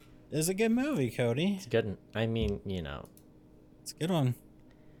a good movie, Cody. It's good. I mean, you know, it's a good one.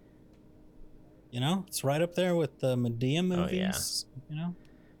 You know, it's right up there with the Medea movies. You know,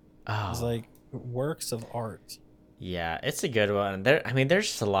 it's like works of art. Yeah, it's a good one. I mean, there's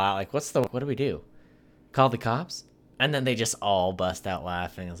just a lot. Like, what do we do? Call the cops? And then they just all bust out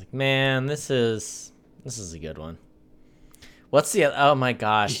laughing. I was like, man, this is a good one. What's the? Oh my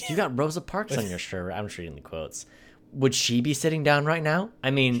gosh, you got Rosa Parks on your shirt. I'm just reading the quotes. Would she be sitting down right now? I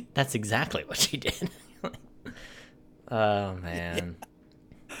mean, that's exactly what she did. Oh man.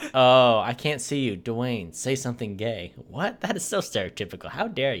 Yeah. Oh, I can't see you, Dwayne. Say something gay. What? That is so stereotypical. How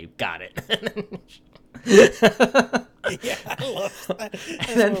dare you? Got it. Yeah, I love that.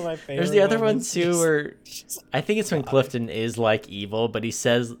 And then one of my favorite there's the other one too, where I think it's when Clifton is like evil, but he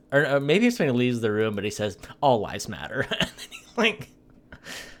says, or maybe it's when he leaves the room, but he says, "All lives matter." And then he's like,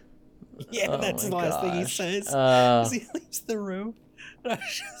 yeah, that's the last thing he says. He leaves the room.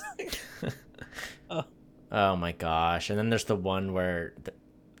 Oh my gosh! And then there's the one where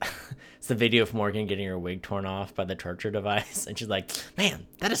it's the video of Morgan getting her wig torn off by the torture device, and she's like, "Man,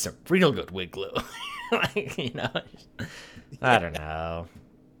 that is a real good wig glue." Like, you know, I don't know.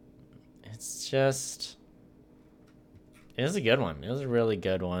 It's just, it was a good one. It was a really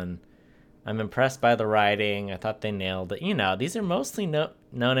good one. I'm impressed by the writing. I thought they nailed it. You know, these are mostly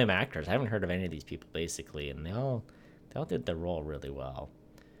no-name actors. I haven't heard of any of these people basically, and they all did their role really well.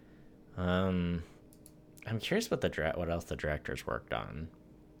 I'm curious what else the directors worked on.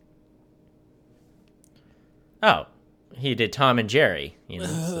 Oh, he did Tom and Jerry. You know,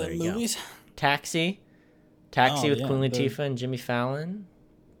 so there you movies. Go. Taxi with Queen Latifah and Jimmy Fallon.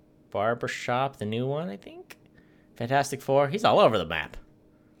 Barbershop, the new one, I think. Fantastic Four. He's all over the map.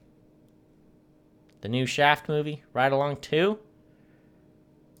 The new Shaft movie, Ride Along 2.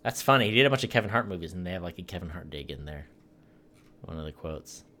 That's funny. He did a bunch of Kevin Hart movies, and they have like a Kevin Hart dig in there. One of the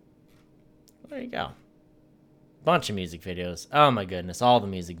quotes. There you go. Bunch of music videos. Oh my goodness, all the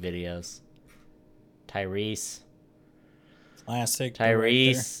music videos. Tyrese. Classic.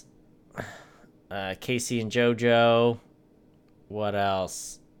 Tyrese. Casey and JoJo. What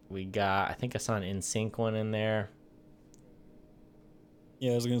else we got? I think I saw an NSYNC one in there.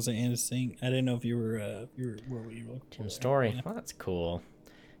 Yeah, I was gonna say NSYNC. I didn't know if you were what were you looking for? Tim Story. Yeah. Well, that's cool.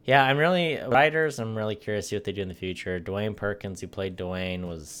 Yeah, I'm really curious to see what they do in the future. Dwayne Perkins, who played Dwayne,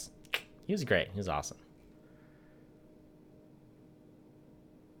 he was great. He was awesome.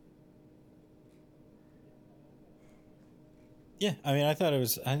 Yeah, I mean, I think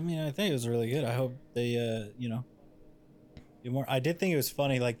it was really good. I hope they, do more. I did think it was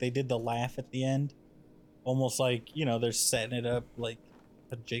funny, like they did the laugh at the end, almost like, you know, they're setting it up like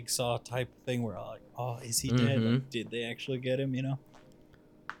a jigsaw type thing where like, oh, is he dead? Like, did they actually get him? You know,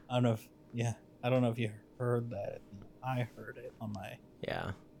 I don't know if you heard that. I heard it on my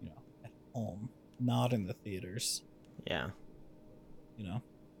at home, not in the theaters. Yeah. You know,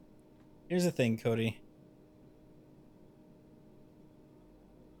 here's the thing, Cody.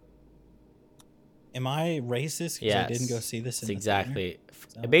 Am I racist because I didn't go see this in the exactly.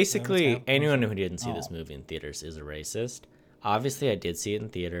 Basically, anyone who didn't see this movie in theaters is a racist. Obviously, I did see it in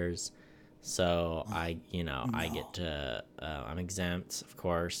theaters, so I get to, I'm exempt, of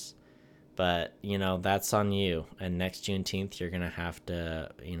course. But, you know, that's on you. And next Juneteenth, you're going to have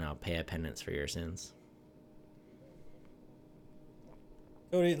to, you know, pay a penance for your sins.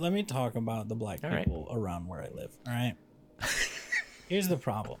 Cody, let me talk about the black people around where I live, all right? Here's the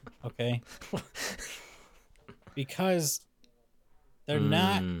problem, okay? Because they're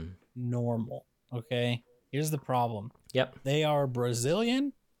not normal, okay? Here's the problem. Yep. They are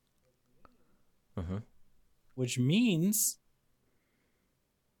Brazilian, which means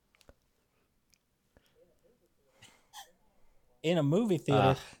in a movie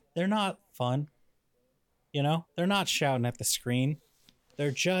theater, they're not fun. You know, they're not shouting at the screen.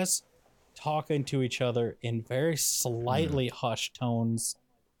 They're just talking to each other in very Mm. slightly hushed tones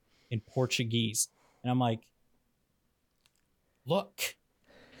in Portuguese. And I'm like, look,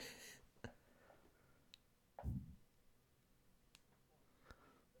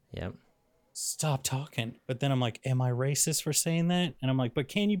 Yep. stop talking. But then I'm like, am I racist for saying that? And I'm like, but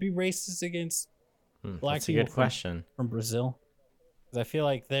can you be racist against black That's a people good question. from Brazil? Because I feel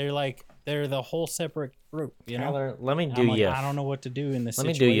like they're the whole separate group, you know? Tyler, let me And do I'm like, you. I don't know what to do in this Let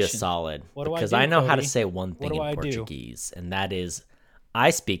me do you a situation. solid What do I because do, I know how to Cody? say one What thing do in I do? Portuguese, and that is I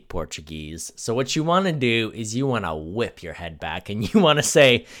speak Portuguese. So what you want to do is you want to whip your head back and you want to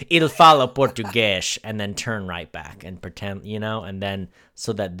say "Il fala português" and then turn right back and pretend, and then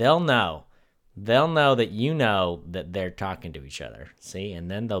so that they'll know that you know that they're talking to each other. See,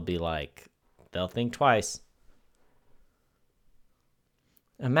 and then they'll be like, they'll think twice.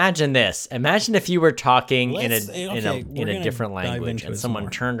 Imagine this. Imagine if you were talking in a in a Okay, we're in a gonna different dive language into and it some someone more.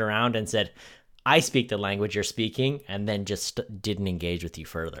 turned around and said, "I speak the language you're speaking," and then just didn't engage with you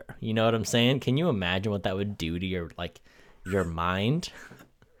further. You know what I'm saying? Can you imagine what that would do to your mind?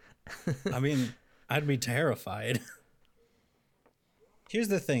 I mean, I'd be terrified. Here's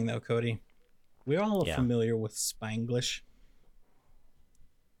the thing, though, Cody. We all are Yeah. familiar with Spanglish.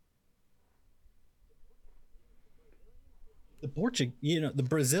 The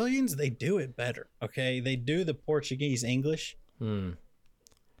Brazilians, they do it better. Okay, they do the Portuguese English Hmm.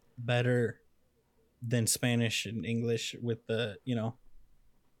 better than Spanish and English with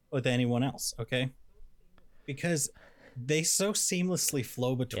anyone else. Okay, because they so seamlessly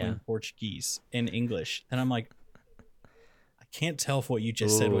flow Yeah. between Portuguese and English, and I'm like, I can't tell if what you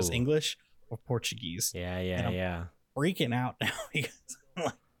just said was Ooh. English or Portuguese, Yeah. and Yeah. I'm Yeah. freaking out now because I'm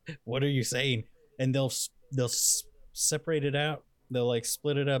like, what are you saying? And they'll separate it out. They'll like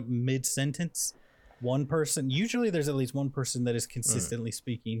split it up mid sentence. One person, usually there's at least one person that is Mm. consistently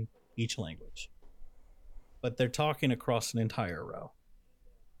speaking each language, but they're talking across an entire row.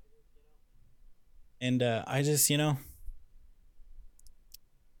 And I just,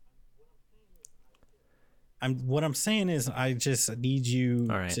 what I'm saying is I just need All you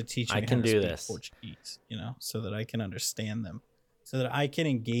right. to teach I me how can to do speak this. Portuguese, so that I can understand them, so that I can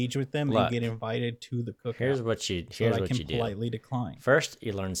engage with them and get Look. invited to the cookout, Here's what you so that here's I what can you do. politely decline. First,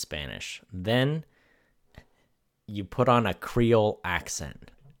 you learn Spanish. Then you put on a Creole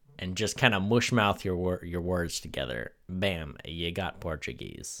accent and just kind of mushmouth your words together. Bam, you got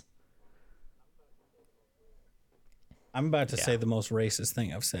Portuguese. I'm about to Yeah. say the most racist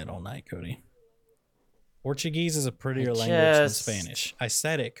thing I've said all night, Cody. Portuguese is a I prettier language than just Spanish. I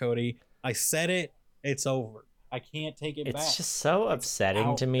said it, Cody. I said it. It's over. I can't take it it's back. just so It's upsetting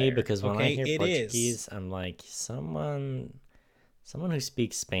out to me there. because when I Okay, hear it is. Portuguese, I'm like someone who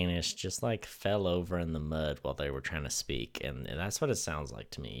speaks Spanish just like fell over in the mud while they were trying to speak, and that's what it sounds like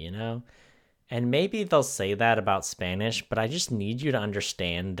to me. And maybe they'll say that about Spanish, but I just need you to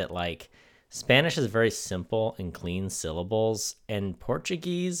understand that, like, Spanish is very simple and clean syllables, and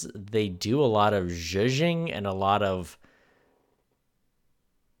Portuguese, they do a lot of zhuzhing and a lot of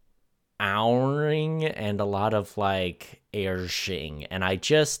ouring and a lot of, like, ershing. And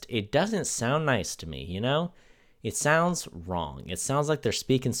it doesn't sound nice to me? It sounds wrong. It sounds like they're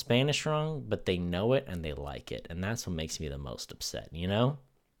speaking Spanish wrong, but they know it and they like it. And that's what makes me the most upset?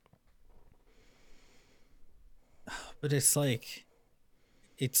 But it's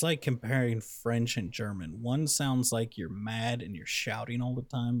like comparing French and German. One sounds like you're mad and you're shouting all the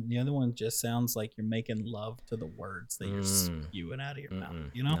time. The other one just sounds like you're making love to the words that you're spewing out of your mouth.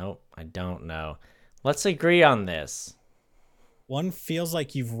 Nope, I don't know. Let's agree on this. One feels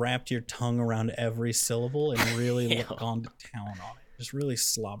like you've wrapped your tongue around every syllable and really Ew. gone to town on it. Just really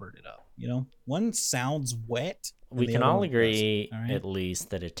slobbered it up. One sounds wet We and the can other all one doesn't. agree, All right. at least,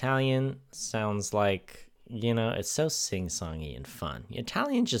 that Italian sounds like, it's so sing-songy and fun.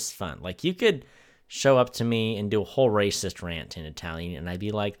 Italian's just fun. Like, you could show up to me and do a whole racist rant in Italian, and I'd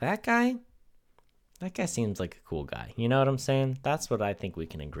be like, that guy seems like a cool guy. You know what I'm saying? That's what I think we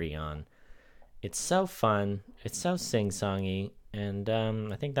can agree on. It's so fun. It's so sing-songy, and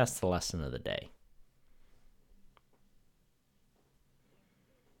I think that's the lesson of the day.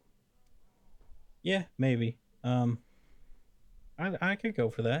 Yeah, maybe. I could go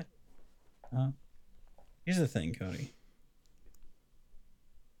for that. Uh, Here's the thing, Cody.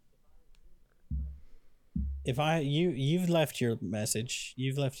 If you've left your message,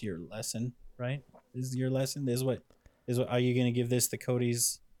 you've left your lesson, right? This is your lesson. This is what are you gonna give this the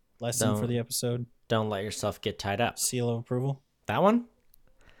Cody's lesson for the Don't episode? don't let yourself get tied up. Seal of approval. That one?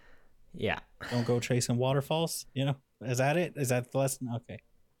 Yeah. Don't go chasing waterfalls. Is that it? Is that the lesson? Okay.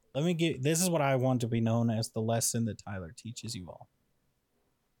 This is what I want to be known as the lesson that Tyler teaches you all.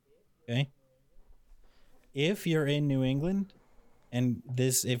 Okay? If you're in New England and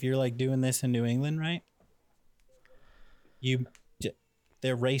if you're like doing this in New England, right?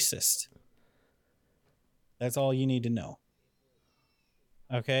 They're racist. That's all you need to know.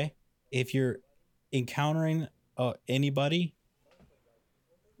 Okay? If you're encountering anybody,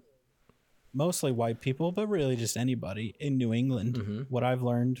 mostly white people, but really just anybody in New England, what I've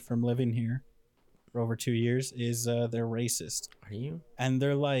learned from living here for over 2 years is they're racist. Are you? And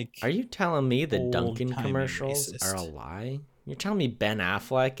they're like, are you telling me the Dunkin' commercials are a lie? You're telling me Ben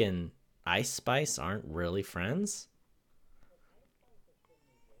Affleck and Ice Spice aren't really friends?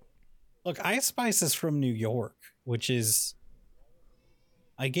 Look, Ice Spice is from New York, which is...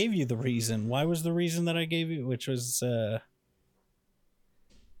 I gave you the reason. Why was the reason that I gave you? Which was...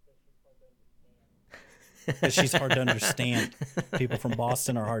 because she's hard to understand. People from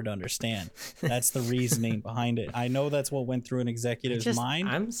Boston are hard to understand. That's the reasoning behind it. I know that's what went through an executive's mind.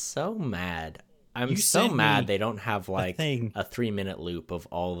 I'm so mad. I'm so mad they don't have like a 3-minute loop of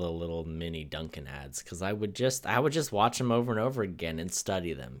all the little mini Dunkin' ads, because I would just watch them over and over again and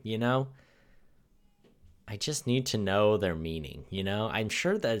study them, you know? I just need to know their meaning, you know? I'm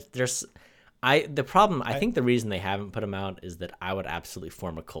sure that I think the reason they haven't put them out is that I would absolutely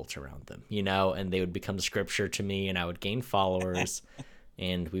form a cult around them, you know, and they would become scripture to me, and I would gain followers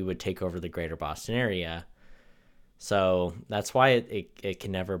and we would take over the greater Boston area. So that's why it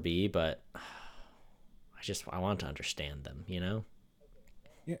can never be, but I want to understand them, you know?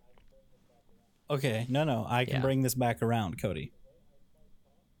 Yeah. Okay. No. I can bring this back around, Cody.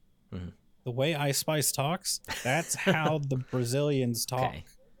 Mm-hmm. The way Ice Spice talks, that's how the Brazilians talk. Okay.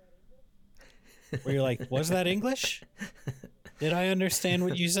 Where you're like, was that English? Did I understand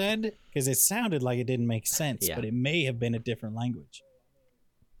what you said? Because it sounded like it didn't make sense, but it may have been a different language.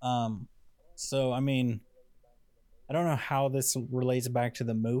 So, I mean, I don't know how this relates back to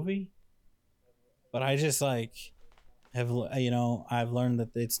the movie, but I just like I've learned that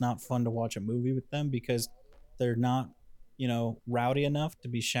it's not fun to watch a movie with them because they're not, rowdy enough to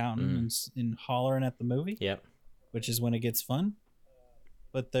be shouting and hollering at the movie. Yep. Which is when it gets fun.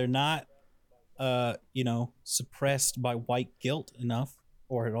 But they're not suppressed by white guilt enough,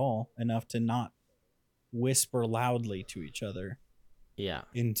 or at all enough, to not whisper loudly to each other. Yeah.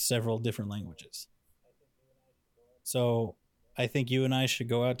 In several different languages. So I think you and I should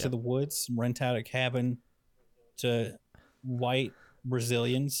go out to the woods, rent out a cabin to white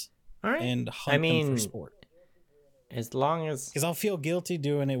Brazilians, and hunt them for sport. As long as... Because I'll feel guilty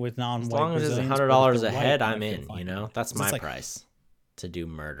doing it with non-white Brazilians. As long as it's $100 a head, I'm in, That's my price to do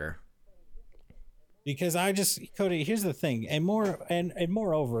murder. Because Cody, here's the thing, and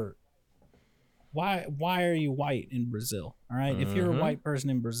moreover, why are you white in Brazil? All right, if you're a white person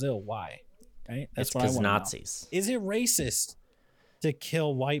in Brazil, why? Right, that's what I want to know. It's because Nazis. Is it racist to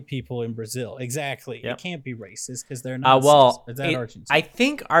kill white people in Brazil? Exactly. Yep. It can't be racist because they're not. Argentina? I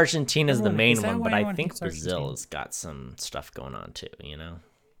think Argentina is the main one, but I think Brazil has got some stuff going on too.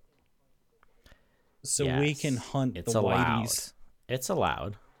 So we can hunt the whiteys. It's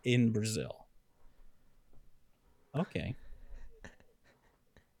allowed in Brazil. Okay.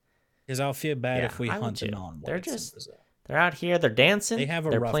 Because I'll feel bad if we hunt the non-whites in Brazil. They're out here, they're dancing,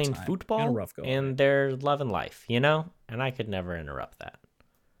 they're playing time. football, and they're loving life, And I could never interrupt that.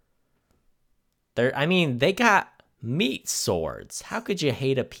 They got meat swords. How could you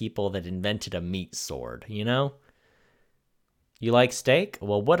hate a people that invented a meat sword, You like steak?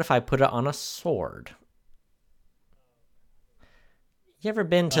 Well, what if I put it on a sword? You ever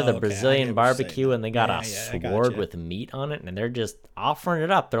been to the Brazilian barbecue and they got a sword with meat on it and they're just offering it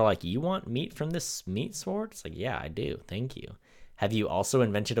up? They're like, you want meat from this meat sword? It's like, yeah, I do. Thank you. Have you also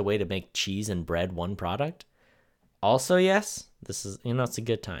invented a way to make cheese and bread one product? Also, yes. This is, it's a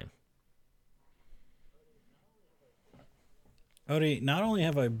good time. Cody, not only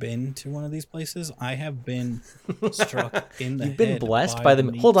have I been to one of these places, I have been struck in the head. You've been blessed by the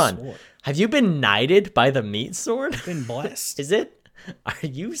meat Hold on. Sword. Have you been knighted by the meat sword? I've been blessed. Is it? Are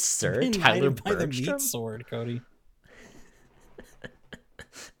you Sir Tyler Bergstrom? By the meat sword, Cody.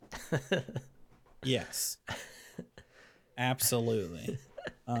 Yes. Absolutely.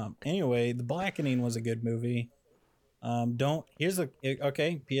 Anyway, The Blackening was a good movie. Final. I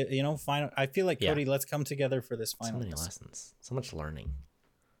feel like Cody, let's come together for this final. So many lessons, so much learning.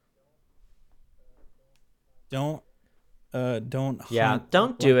 Don't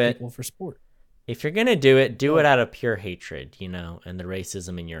do it for sport. If you're gonna do it out of pure hatred, and the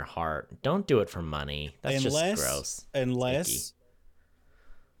racism in your heart. Don't do it for money. That's just gross.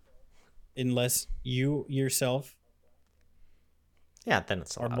 Unless you yourself Yeah, then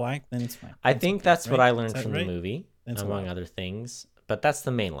it's Or allowed. black, then it's fine. I think okay, that's right? what I Is learned that from right? the movie, That's among allowed. other things. But that's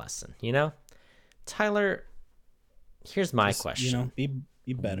the main lesson, you know? Tyler, here's my Just, question. be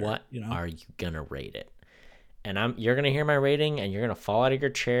better, What are you gonna rate it? And you're gonna hear my rating and you're gonna fall out of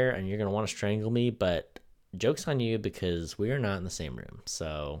your chair and you're gonna want to strangle me, but joke's on you because we are not in the same room.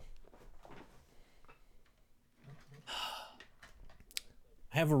 So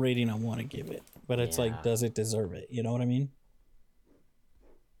I have a rating I want to give it, but it's like, yeah. does it deserve it? You know what I mean?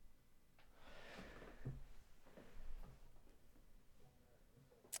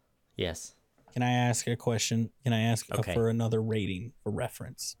 Yes. Can I ask a question? Can I ask Okay. for another rating for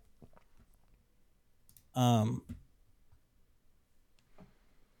reference? I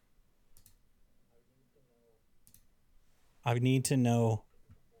need to know.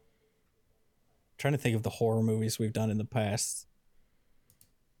 I'm trying to think of the horror movies we've done in the past.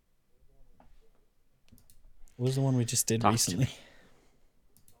 What was the one we just did recently?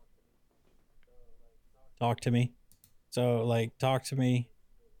 Talk to me. So like, Talk to Me.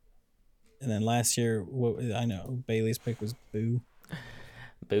 And then last year, I know Bailey's pick was Boo.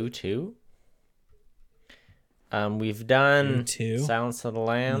 Boo 2. We've done Boo 2. Silence of the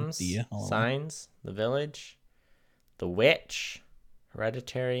Lambs, Medea, Signs, The Village, The Witch,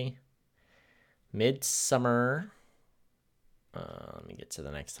 Hereditary, Midsummer. Let me get to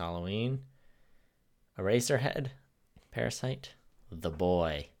the next Halloween. Eraserhead, Parasite, The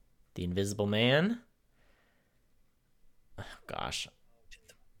Boy, The Invisible Man. Oh, gosh.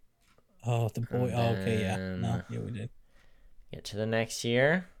 Oh, The Boy. Oh, okay, yeah. No, yeah, we did. Get to the next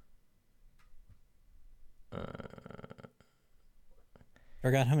year.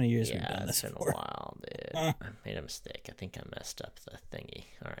 Forgot how many years we've done this it's been for. a while, dude. I made a mistake. I think I messed up the thingy.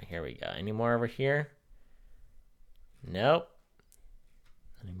 All right, here we go. Any more over here? Nope.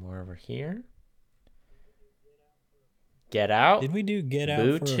 Any more over here? Get Out. Did we do Get Out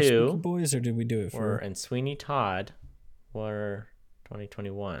Boo for 2, Spooky Boys, or did we do it for? And Sweeney Todd were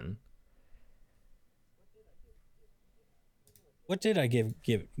 2021. What did I give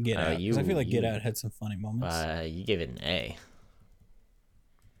Get Out? Because I feel like Get Out had some funny moments. You gave it an A.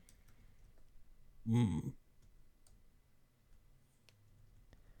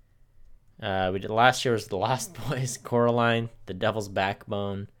 We did last year was The Lost Boys, Coraline, The Devil's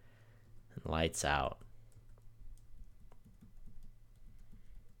Backbone, and Lights Out.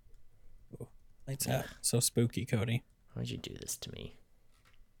 Lights Out. So spooky, Cody. Why'd you do this to me?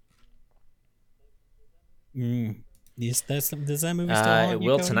 Yes, does that movie still haunt it you,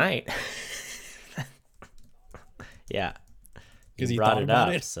 will Cody? tonight. Yeah. Because you brought thought it about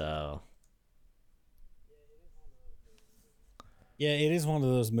up, it. so Yeah, it is one of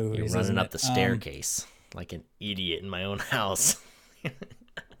those movies. you're running up it? the staircase like an idiot in my own house.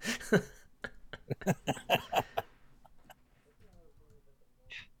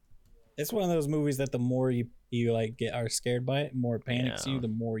 It's one of those movies that the more you like are scared by it, the more it panics you, the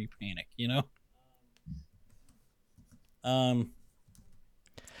more you panic, you know? I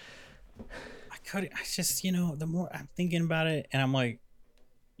just, the more I'm thinking about it, and I'm like,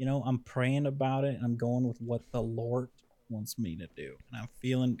 I'm praying about it, and I'm going with what the Lord wants me to do, and I'm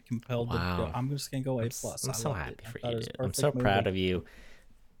feeling compelled to go. I'm just gonna go A+. I'm so happy for you, dude. I'm so perfect proud movie. of you.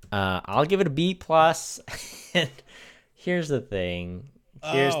 I'll give it a B+. And here's the thing.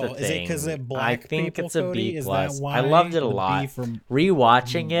 Is it because it black I think people, it's a Cody? B+. Is that why I loved it a the B lot. from-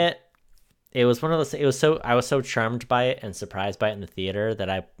 Rewatching it, it was one of those. I was so charmed by it and surprised by it in the theater that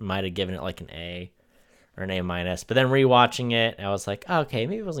I might have given it like an A or an A-. But then rewatching it, I was like, oh, okay,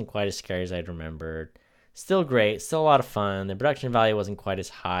 maybe it wasn't quite as scary as I'd remembered. Still great, still a lot of fun. The production value wasn't quite as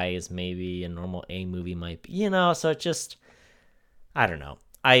high as maybe a normal A movie might be, so it just, I don't know.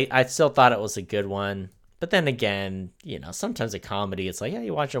 I still thought it was a good one. But then again, sometimes a comedy, it's like, yeah,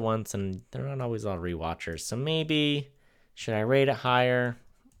 you watch it once and they're not always all rewatchers. So maybe, should I rate it higher?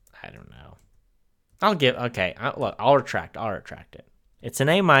 I don't know. I'll retract it. It's an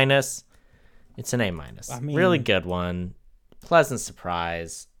A-. It's an A-. I mean, really good one. Pleasant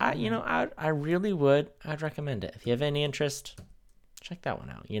surprise. I really would. I'd recommend it. If you have any interest, check that one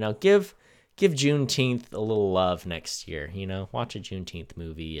out. Give Juneteenth a little love next year. Watch a Juneteenth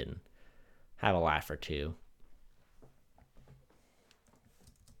movie and have a laugh or two.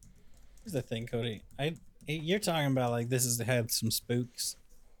 Here's the thing, Cody. You're talking about like this has had some spooks.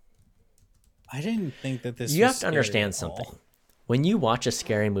 I didn't think that this. You was have to understand scary at all. something. When you watch a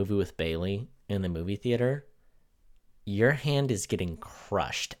scary movie with Bailey in the movie theater, your hand is getting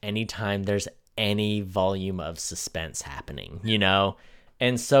crushed anytime there's any volume of suspense happening,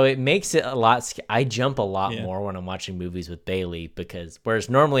 And so it makes it a lot. I jump a lot more when I'm watching movies with Bailey, because whereas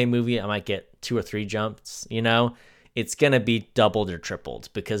normally a movie I might get 2 or 3 jumps, it's going to be doubled or tripled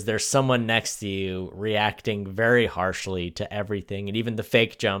because there's someone next to you reacting very harshly to everything. And even the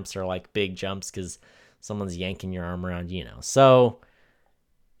fake jumps are like big jumps because someone's yanking your arm around, So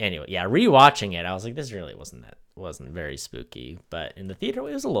anyway, yeah, rewatching it, I was like, this really wasn't very spooky. But in the theater,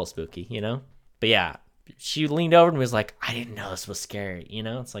 it was a little spooky, But yeah, she leaned over and was like, I didn't know this was scary,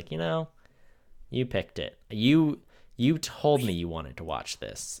 It's like, you picked it. You told me you wanted to watch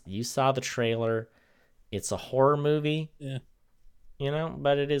this. You saw the trailer. It's a horror movie. Yeah.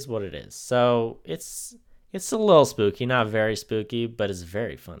 But it is what it is. So it's a little spooky, not very spooky, but it's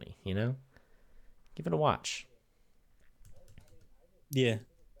very funny, Give it a watch. Yeah.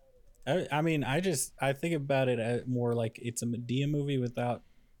 I mean, I think about it as more like it's a Medea movie without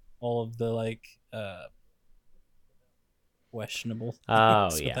all of the like questionable Oh,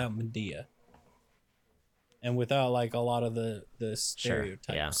 things, yeah. without Medea. And without like a lot of the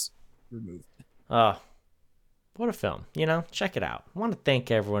stereotypes removed. Oh, what a film! Check it out. I want to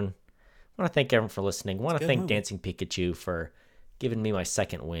thank everyone. For listening. I want to thank Dancing Pikachu for giving me my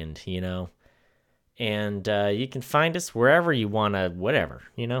second wind. And you can find us wherever you want to. Whatever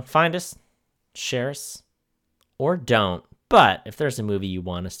find us, share us, or don't. But if there's a movie you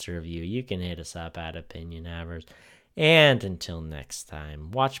want us to review, you can hit us up at Opinion Havers. And until next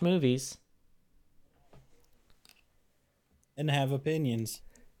time, watch movies. And have opinions.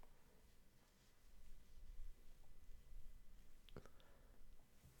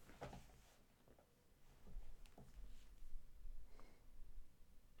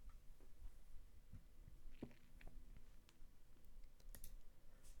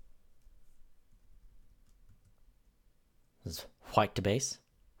 This is white to base.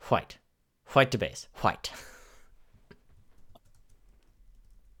 White. White to base. White.